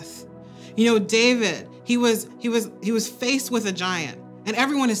Goliath. You know, David, he was faced with a giant, and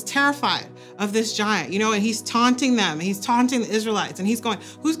everyone is terrified of this giant, you know, and he's taunting them, and he's taunting the Israelites, and he's going,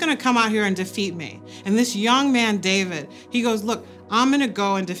 who's going to come out here and defeat me? And this young man, David, he goes, look, I'm going to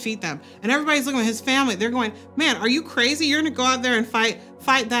go and defeat them. And everybody's looking at his family. They're going, man, are you crazy? You're going to go out there and fight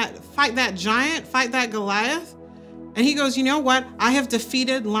that giant, fight that Goliath? And he goes, you know what? I have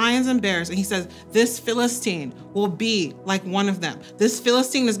defeated lions and bears. And he says, this Philistine will be like one of them. This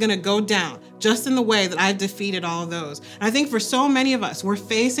Philistine is going to go down just in the way that I've defeated all of those. And I think for so many of us, we're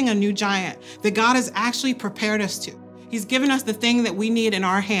facing a new giant that God has actually prepared us to. He's given us the thing that we need in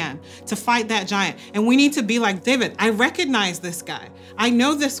our hand to fight that giant. And we need to be like David. I recognize this guy. I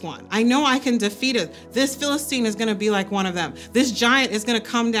know this one. I know I can defeat it. This Philistine is going to be like one of them. This giant is going to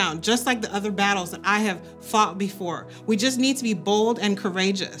come down just like the other battles that I have fought before. We just need to be bold and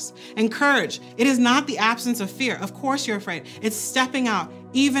courageous. And courage, it is not the absence of fear. Of course you're afraid. It's stepping out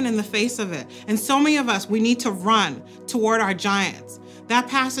even in the face of it. And so many of us, we need to run toward our giants. That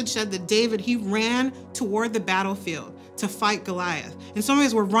passage said that David, he ran toward the battlefield to fight Goliath. And some of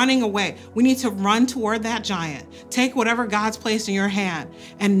us, we're running away. We need to run toward that giant. Take whatever God's placed in your hand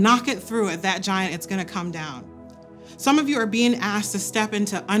and knock it through at that giant. It's going to come down. Some of you are being asked to step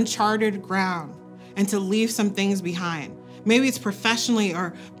into uncharted ground and to leave some things behind. Maybe it's professionally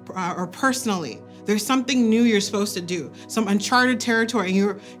or personally. There's something new you're supposed to do, some uncharted territory,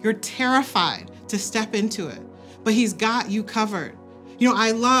 and you're terrified to step into it. But He's got you covered. You know,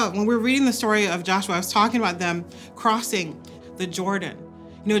 I love when we're reading the story of Joshua, I was talking about them crossing the Jordan.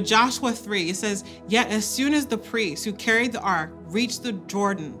 You know, Joshua 3, it says, yet as soon as the priests who carried the ark reached the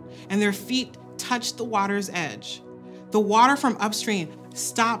Jordan and their feet touched the water's edge, the water from upstream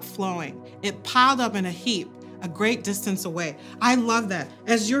stopped flowing. It piled up in a heap a great distance away. I love that.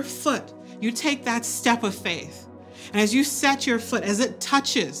 As your foot, you take that step of faith. And as you set your foot, as it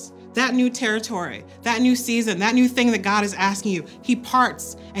touches that new territory, that new season, that new thing that God is asking you, he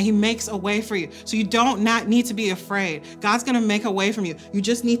parts and he makes a way for you. So you don't not need to be afraid. God's gonna make a way from you. You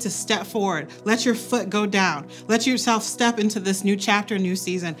just need to step forward. Let your foot go down. Let yourself step into this new chapter, new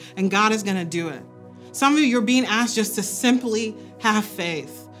season, and God is gonna do it. Some of you, you're being asked just to simply have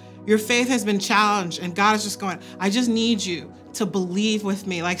faith. Your faith has been challenged and God is just going, I just need you to believe with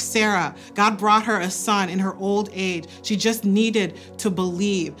me. Like Sarah, God brought her a son in her old age. She just needed to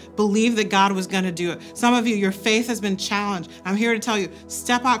believe that God was going to do it. Some of you, your faith has been challenged. I'm here to tell you,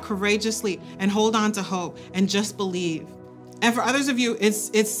 step out courageously and hold on to hope and just believe. And for others of you,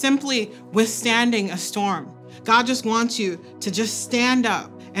 it's simply withstanding a storm. God just wants you to just stand up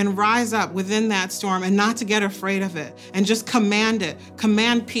and rise up within that storm and not to get afraid of it and just command it.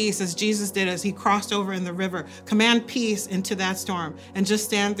 Command peace as Jesus did as he crossed over in the river. Command peace into that storm and just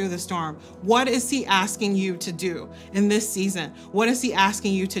stand through the storm. What is he asking you to do in this season? What is he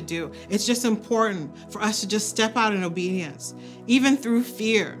asking you to do? It's just important for us to just step out in obedience, even through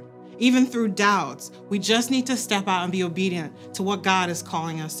fear, even through doubts. We just need to step out and be obedient to what God is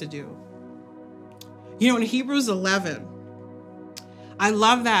calling us to do. You know, in Hebrews 11, I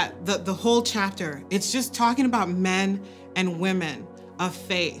love that the whole chapter, it's just talking about men and women of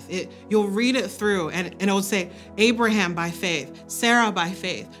faith. You'll read it through and it will say Abraham by faith, Sarah by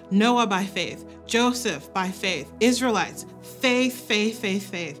faith, Noah by faith, Joseph by faith, Israelites, faith, faith, faith,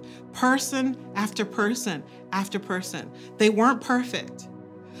 faith, person after person after person. They weren't perfect,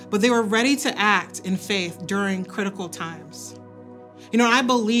 but they were ready to act in faith during critical times. You know, I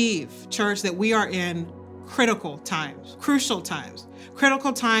believe, church, that we are in critical times, crucial times.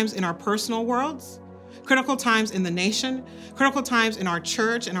 Critical times in our personal worlds, critical times in the nation, critical times in our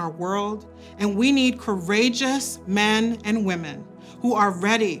church, in our world. And we need courageous men and women who are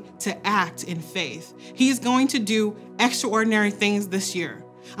ready to act in faith. He's going to do extraordinary things this year.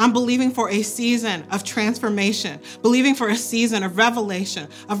 I'm believing for a season of transformation, believing for a season of revelation,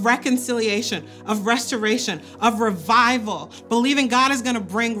 of reconciliation, of restoration, of revival, believing God is going to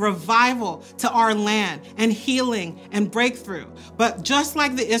bring revival to our land and healing and breakthrough. But just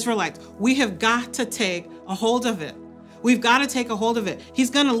like the Israelites, we have got to take a hold of it. We've got to take a hold of it.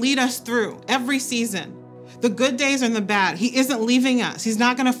 He's going to lead us through every season. The good days and the bad. He isn't leaving us. He's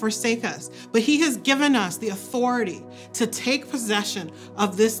not going to forsake us. But he has given us the authority to take possession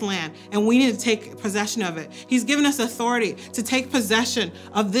of this land, and we need to take possession of it. He's given us authority to take possession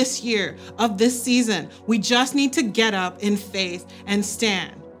of this year, of this season. We just need to get up in faith and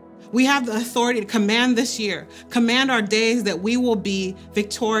stand. We have the authority to command this year, command our days that we will be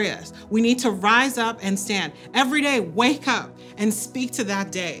victorious. We need to rise up and stand. Every day, wake up and speak to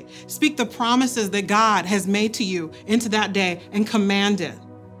that day. Speak the promises that God has made to you into that day and command it.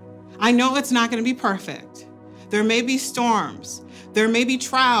 I know it's not going to be perfect. There may be storms. There may be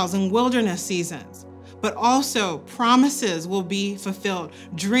trials and wilderness seasons, but also promises will be fulfilled.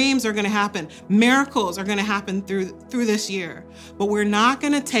 Dreams are going to happen. Miracles are going to happen through this year, but we're not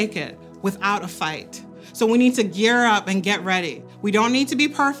going to take it without a fight. So we need to gear up and get ready. We don't need to be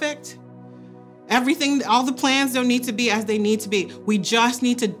perfect. Everything, all the plans don't need to be as they need to be. We just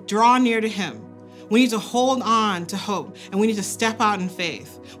need to draw near to him. We need to hold on to hope, and we need to step out in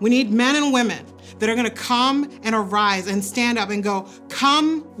faith. We need men and women that are going to come and arise and stand up and go,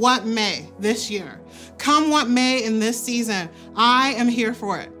 come what may this year. Come what may in this season. I am here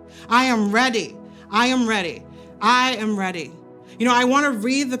for it. I am ready. I am ready. I am ready. You know, I want to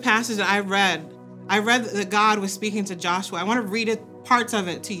read the passage that I read. I read that God was speaking to Joshua. I want to read parts of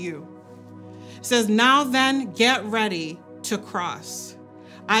it to you. It says, now then, get ready to cross.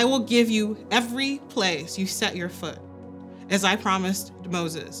 I will give you every place you set your foot, as I promised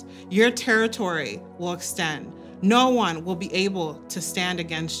Moses. Your territory will extend. No one will be able to stand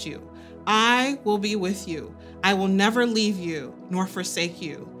against you. I will be with you. I will never leave you nor forsake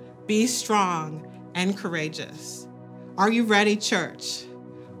you. Be strong and courageous. Are you ready, church?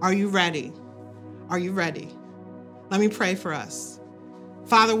 Are you ready? Are you ready? Let me pray for us.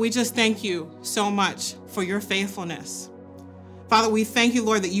 Father, we just thank you so much for your faithfulness. Father, we thank you,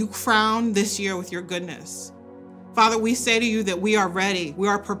 Lord, that you crown this year with your goodness. Father, we say to you that we are ready. We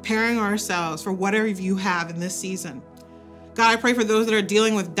are preparing ourselves for whatever you have in this season. God, I pray for those that are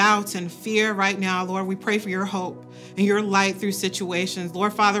dealing with doubts and fear right now. Lord, we pray for your hope and your light through situations.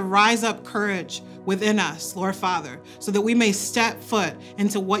 Lord, Father, rise up courage within us, Lord, Father, so that we may step foot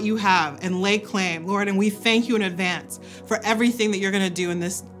into what you have and lay claim, Lord. And we thank you in advance for everything that you're going to do in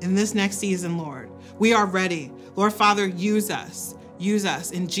this next season, Lord. We are ready. Lord, Father, use us. Use us.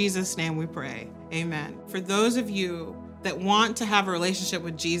 In Jesus' name we pray. Amen. For those of you that want to have a relationship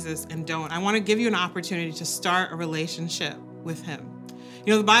with Jesus and don't, I want to give you an opportunity to start a relationship with him.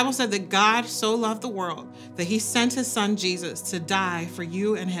 You know, the Bible said that God so loved the world that he sent his son Jesus to die for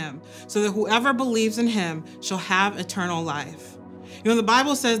you and him, so that whoever believes in him shall have eternal life. You know, the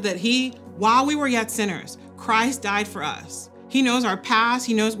Bible says that while we were yet sinners, Christ died for us. He knows our past,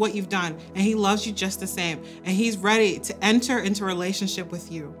 he knows what you've done, and he loves you just the same. And he's ready to enter into a relationship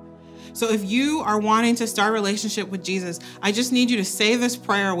with you. So if you are wanting to start a relationship with Jesus, I just need you to say this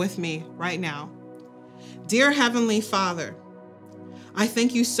prayer with me right now. Dear Heavenly Father, I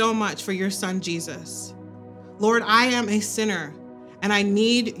thank you so much for your son, Jesus. Lord, I am a sinner and I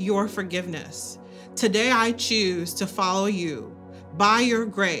need your forgiveness. Today I choose to follow you. By your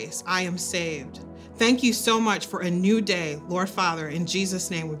grace, I am saved. Thank you so much for a new day, Lord Father. In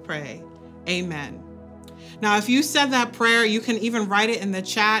Jesus' name we pray. Amen. Now, if you said that prayer, you can even write it in the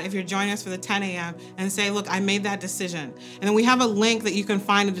chat if you're joining us for the 10 a.m. and say, look, I made that decision. And then we have a link that you can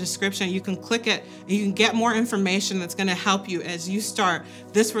find in the description. You can click it and you can get more information that's going to help you as you start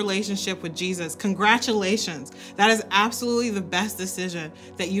this relationship with Jesus. Congratulations. That is absolutely the best decision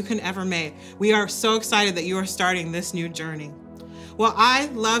that you can ever make. We are so excited that you are starting this new journey. Well, I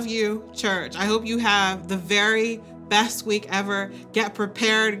love you, church. I hope you have the very best week ever. Get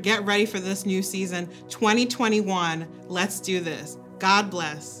prepared, get ready for this new season, 2021. Let's do this. God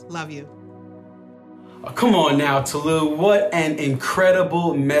bless. Love you. Oh, come on now, Tolu. What an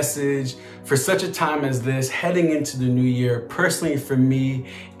incredible message for such a time as this, heading into the new year, personally for me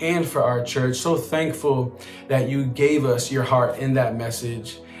and for our church. So thankful that you gave us your heart in that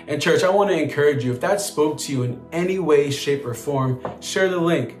message. And church, I want to encourage you, if that spoke to you in any way, shape, or form, share the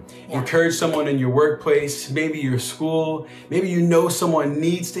link. Yeah. Encourage someone in your workplace, maybe your school, maybe you know someone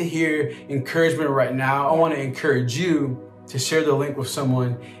needs to hear encouragement right now. I want to encourage you to share the link with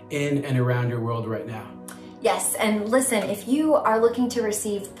someone in and around your world right now. Yes, and listen, if you are looking to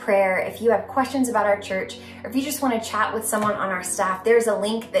receive prayer, if you have questions about our church, or if you just want to chat with someone on our staff, there's a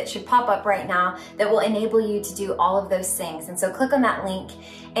link that should pop up right now that will enable you to do all of those things. And so click on that link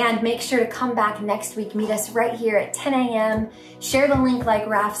and make sure to come back next week. Meet us right here at 10 a.m. Share the link like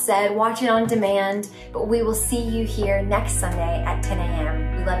Raph said, watch it on demand, but we will see you here next Sunday at 10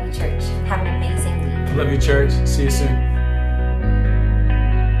 a.m. We love you, church. Have an amazing week. Love you, church. See you soon.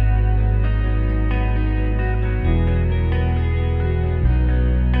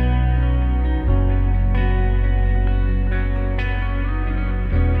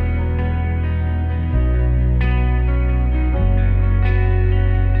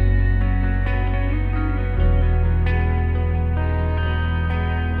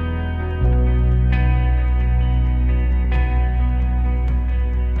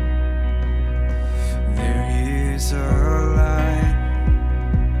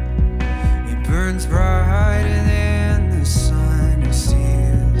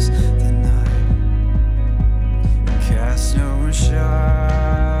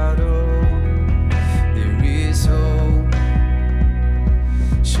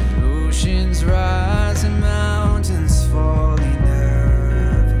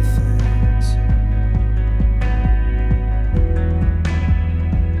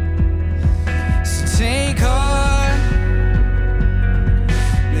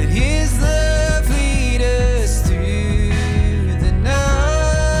 Let his love lead us through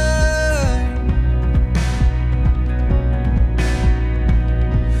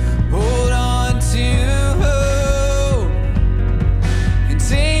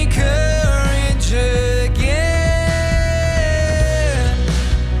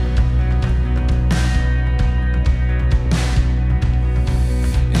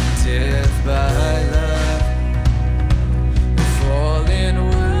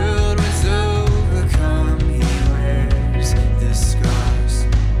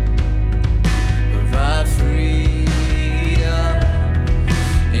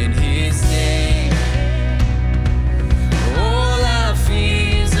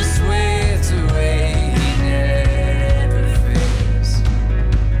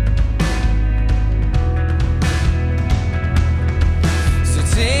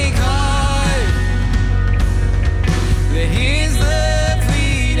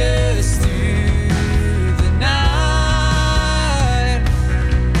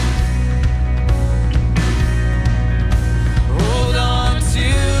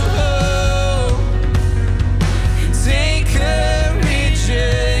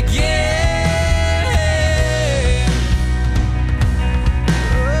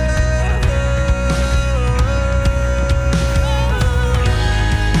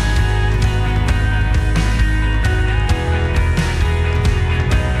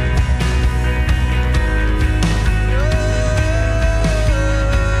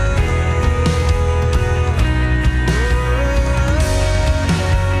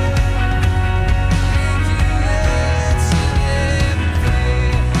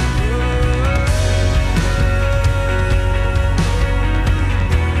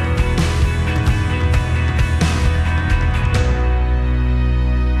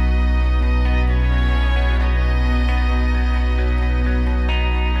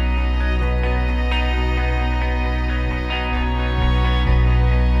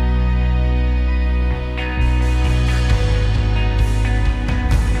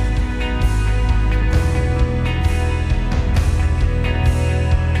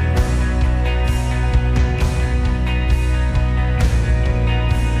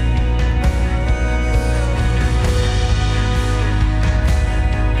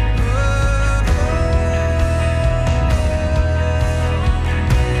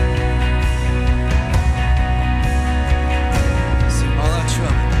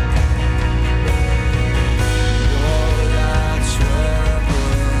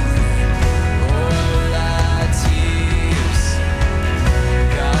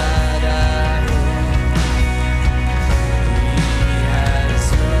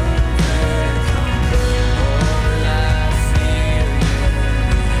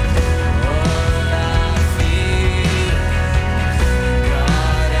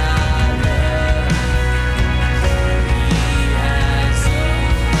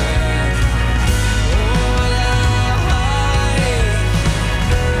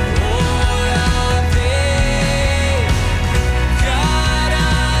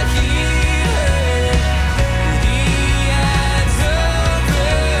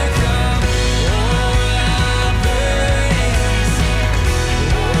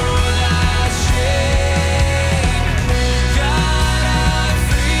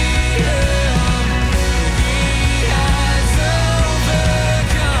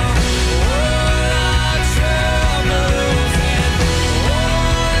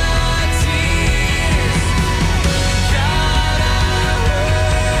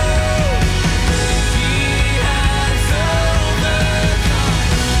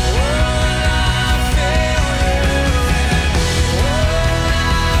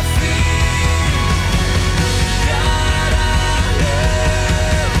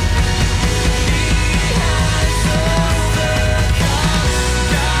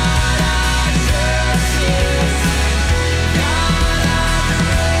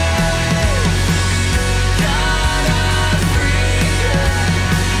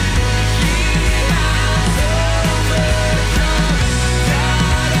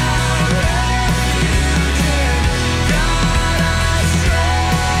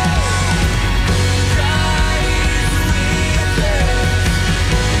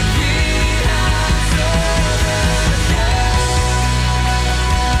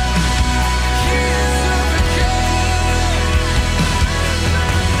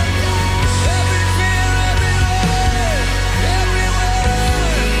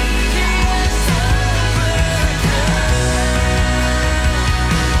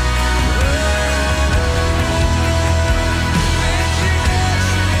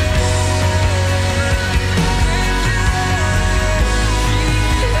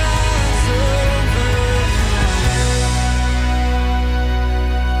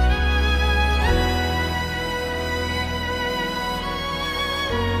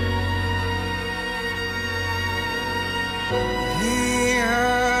Thank you.